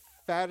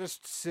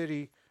fattest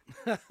city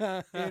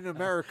in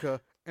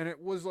America, and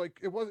it was like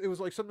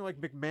something like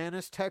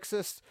McManus,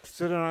 Texas.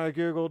 So then I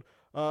googled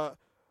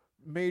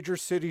major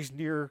cities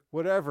near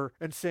whatever,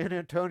 and San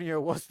Antonio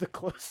was the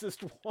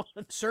closest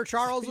one. Sir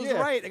Charles was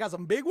right. They got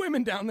some big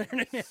women down there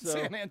in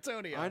San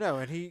Antonio. I know,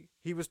 and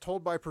he was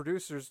told by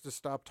producers to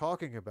stop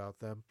talking about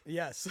them.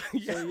 Yes. So,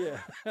 yeah.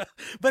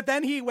 But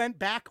then he went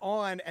back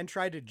on and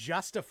tried to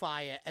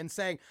justify it and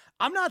saying,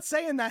 I'm not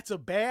saying that's a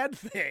bad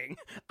thing.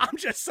 I'm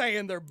just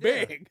saying they're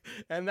big.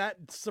 Yeah. And that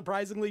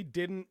surprisingly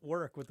didn't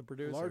work with the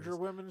producers. Larger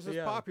women is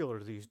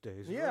popular these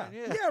days. Yeah. Right?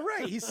 Yeah,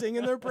 right. He's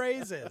singing their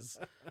praises.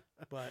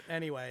 But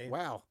anyway.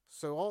 Wow.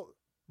 So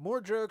more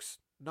jokes,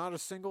 not a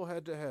single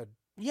head-to-head.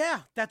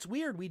 Yeah, that's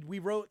weird. We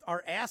wrote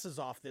our asses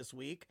off this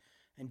week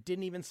and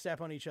didn't even step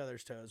on each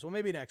other's toes. Well,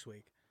 maybe next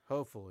week.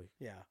 Hopefully.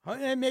 Yeah.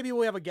 And maybe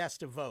we'll have a guest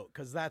to vote,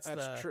 because that's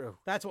true.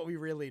 That's what we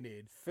really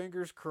need.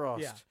 Fingers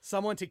crossed. Yeah.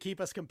 Someone to keep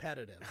us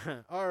competitive.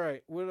 All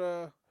right.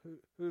 Who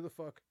the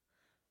fuck?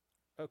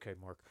 Okay,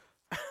 Mark.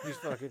 He's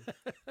fucking.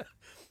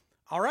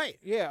 All right.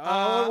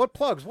 Yeah. What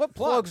plugs? What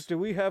plugs do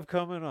we have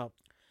coming up?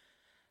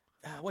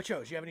 What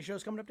shows? You have any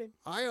shows coming up, Dave?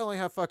 I only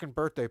have fucking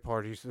birthday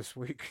parties this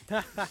week.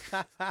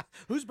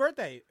 Whose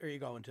birthday are you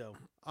going to?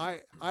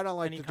 I don't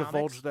like to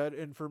divulge that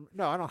information.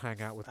 No, I don't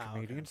hang out with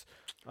comedians.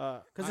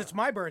 Because it's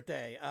my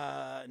birthday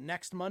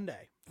next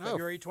Monday,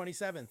 February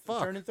 27th.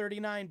 I'm turning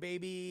 39,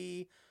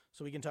 baby.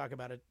 So we can talk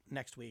about it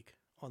next week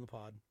on the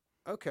pod.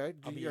 Okay.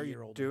 Are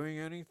you doing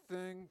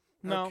anything?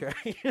 No.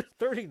 Okay.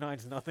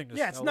 39's nothing to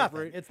celebrate. It's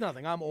nothing. It's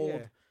nothing. I'm old.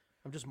 Yeah.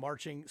 I'm just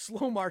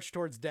slow march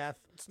towards death.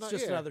 It's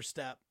just another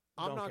step.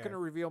 I'm not going to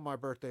reveal my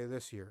birthday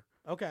this year.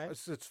 Okay.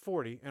 It's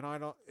 40, and I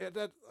don't.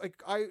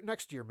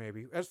 Next year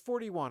maybe. As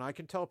 41, I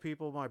can tell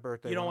people my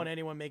birthday. You don't want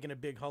anyone making a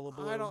big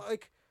hullabaloo.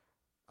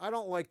 I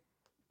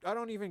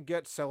don't even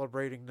get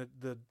celebrating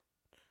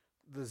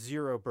the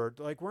zero birth.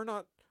 Like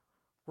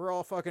we're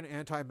all fucking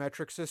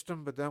anti-metric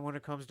system, but then when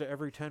it comes to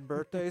every 10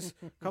 birthdays,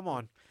 come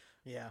on.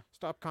 Yeah.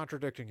 Stop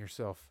contradicting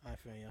yourself. I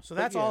feel you. So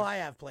that's all I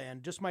have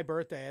planned. Just my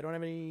birthday. I don't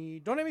have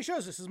any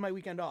shows. This is my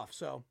weekend off.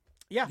 So.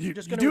 Yeah, you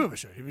do have a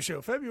show. You have a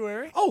show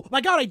February. Oh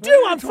my God, I do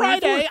on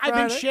Friday. I've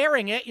been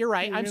sharing it. You're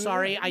right. I'm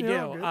sorry. I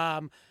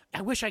do.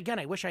 I wish I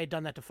had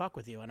done that to fuck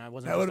with you, and I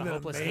wasn't just a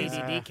hopeless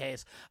ADD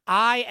case.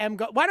 I am.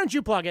 Why don't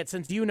you plug it,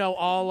 since you know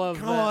all of?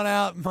 Come on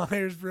out,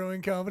 Myers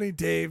Brewing Company.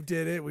 Dave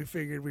did it. We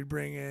figured we'd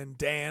bring in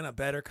Dan, a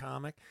better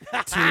comic.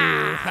 First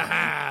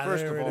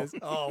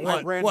of all,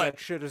 I ran that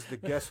shit as the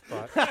guest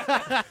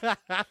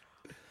spot.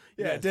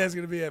 Yeah, Dan's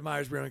going to be at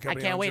Myers Brewing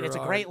Company. I can't wait. It's a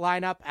great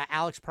lineup.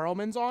 Alex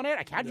Perlman's on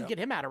it. How do you get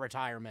him out of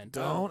retirement?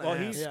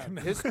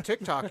 His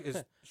TikTok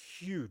is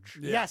huge.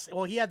 Yeah. Yes.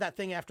 Well, he had that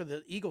thing after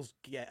the Eagles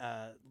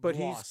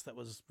lost that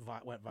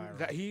went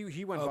viral.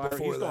 He went viral.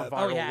 He's gone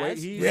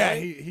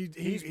viral.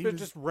 He's been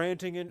just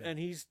ranting, and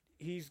he's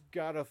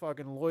got a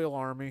fucking loyal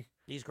army.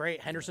 He's great.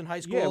 Henderson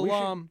High School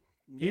alum.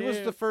 He was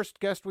the first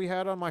guest we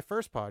had on my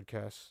first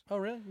podcast. Oh,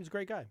 really? He's a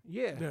great guy.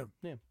 Yeah.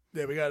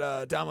 Yeah, we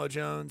got Damo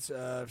Jones.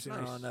 I've seen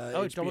him on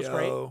HBO. Damo's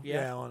great.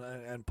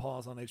 And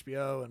Paul's on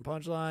HBO and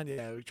Punchline.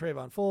 Yeah,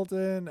 Trayvon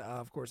Fulton.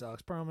 Of course,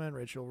 Alex Perlman,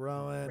 Rachel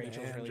Rowan,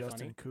 and really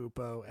Justin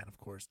Kupo, and of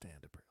course, Dan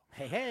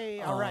DeBril.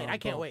 Hey, all right. I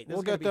can't wait.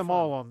 We'll get them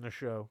all on the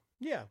show.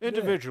 Yeah.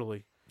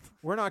 Individually.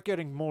 We're not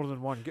getting more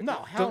than one.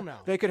 No, hell no.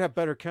 They could have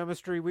better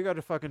chemistry. We got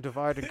to fucking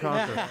divide and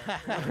conquer.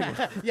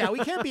 Yeah, we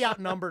can't be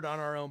outnumbered on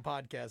our own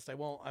podcast. I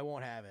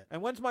won't have it.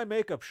 And when's my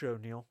makeup show,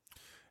 Neil?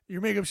 Your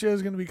makeup show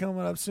is going to be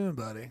coming up soon,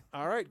 buddy.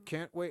 All right,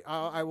 can't wait.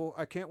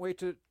 I can't wait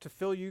to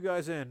fill you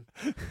guys in.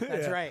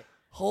 That's right.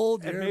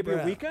 Hold and your maybe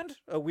breath. a weekend.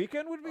 A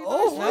weekend would be nice.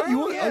 Oh, what? You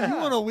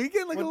want a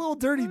weekend like a little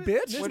dirty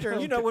bitch?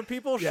 When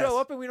people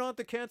show up and we don't have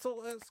to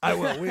cancel. I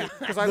will.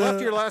 Because I left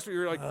here last week.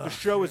 You're like, the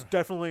show is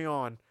definitely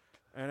on.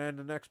 And then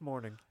the next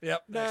morning.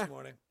 Yep, next Nah.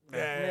 morning.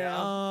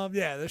 Nah.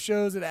 Yeah. The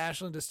shows at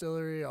Ashland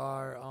Distillery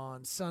are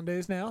on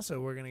Sundays now, so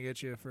we're gonna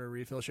get you for a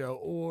refill show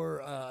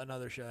or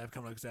another show I have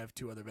coming up because I have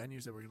 2 other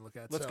venues that we're gonna look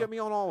at. Let's so get me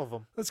on all of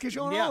them. let's get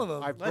you on Yeah. all of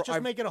them. Let's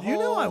just make it a whole. You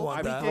know I want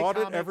I've that. brought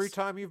it Comics. every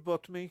time you've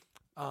booked me.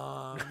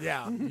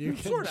 Yeah, you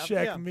can Sort of,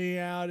 check yeah. me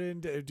out in.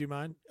 Do you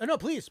mind? Oh, no,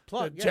 please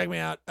plug. Check me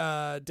out,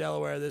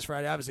 Delaware this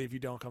Friday. Obviously, if you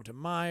don't come to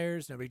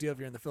Myers, no big deal. If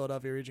you're in the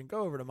Philadelphia region,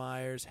 go over to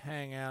Myers,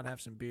 hang out,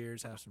 have some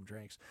beers, have some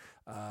drinks.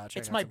 Check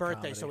It's out my some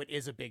birthday, comedy. so it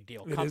is a big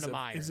deal. It Come is to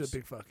Myers. It's a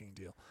big fucking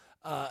deal.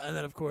 And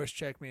then, of course,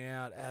 check me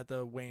out at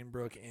the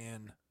Waynebrook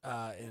Inn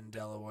in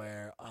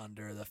Delaware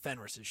under the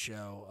Fenris's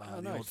show. The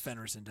old nice.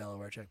 Fenris in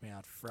Delaware. Check me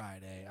out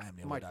Friday. I am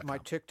My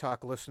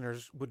TikTok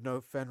listeners would know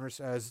Fenris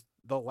as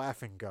the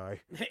laughing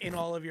guy. In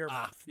all of your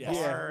yes.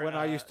 bar, When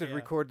I used to yeah.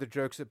 record the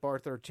jokes at Bar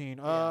 13.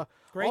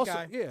 Great also,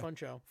 guy. Yeah. Fun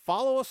show.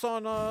 Follow us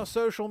on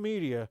social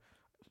media.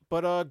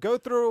 But go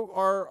through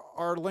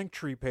our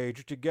Linktree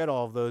page to get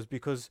all of those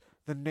because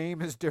the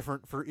name is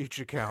different for each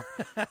account.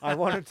 I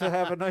wanted to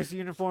have a nice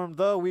uniform,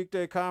 The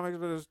Weekday Comics,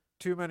 but there's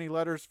too many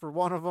letters for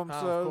one of them.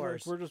 Oh, so of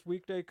course. we're just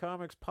Weekday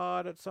Comics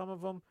Pod at some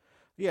of them.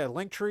 Yeah,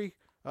 Linktree.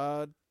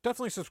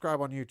 Definitely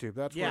subscribe on YouTube.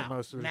 That's Yeah, where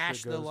most of the mash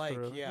shit the goes like.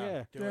 through.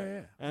 Yeah, do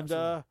it.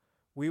 And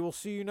we will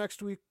see you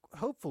next week,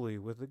 hopefully,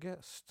 with a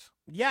guest.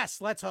 Yes,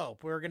 let's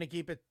hope. We're going to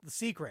keep it the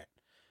secret,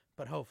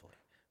 but hopefully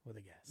with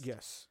a guest.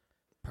 Yes.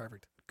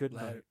 Perfect. Good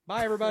Later. night.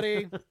 Bye,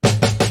 everybody.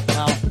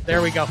 Well,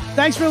 there we go.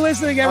 Thanks for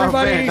listening,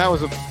 everybody. Oh, man, that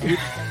was a...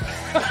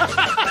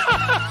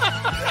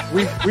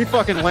 we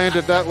fucking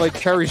landed that like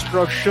Kerry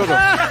Strug should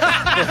have.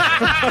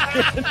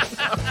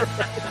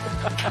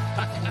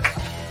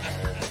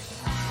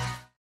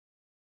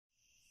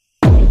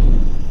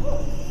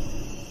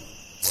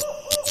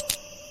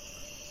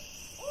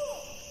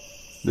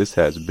 This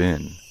has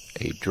been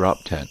a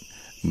Drop Tent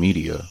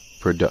Media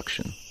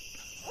Production.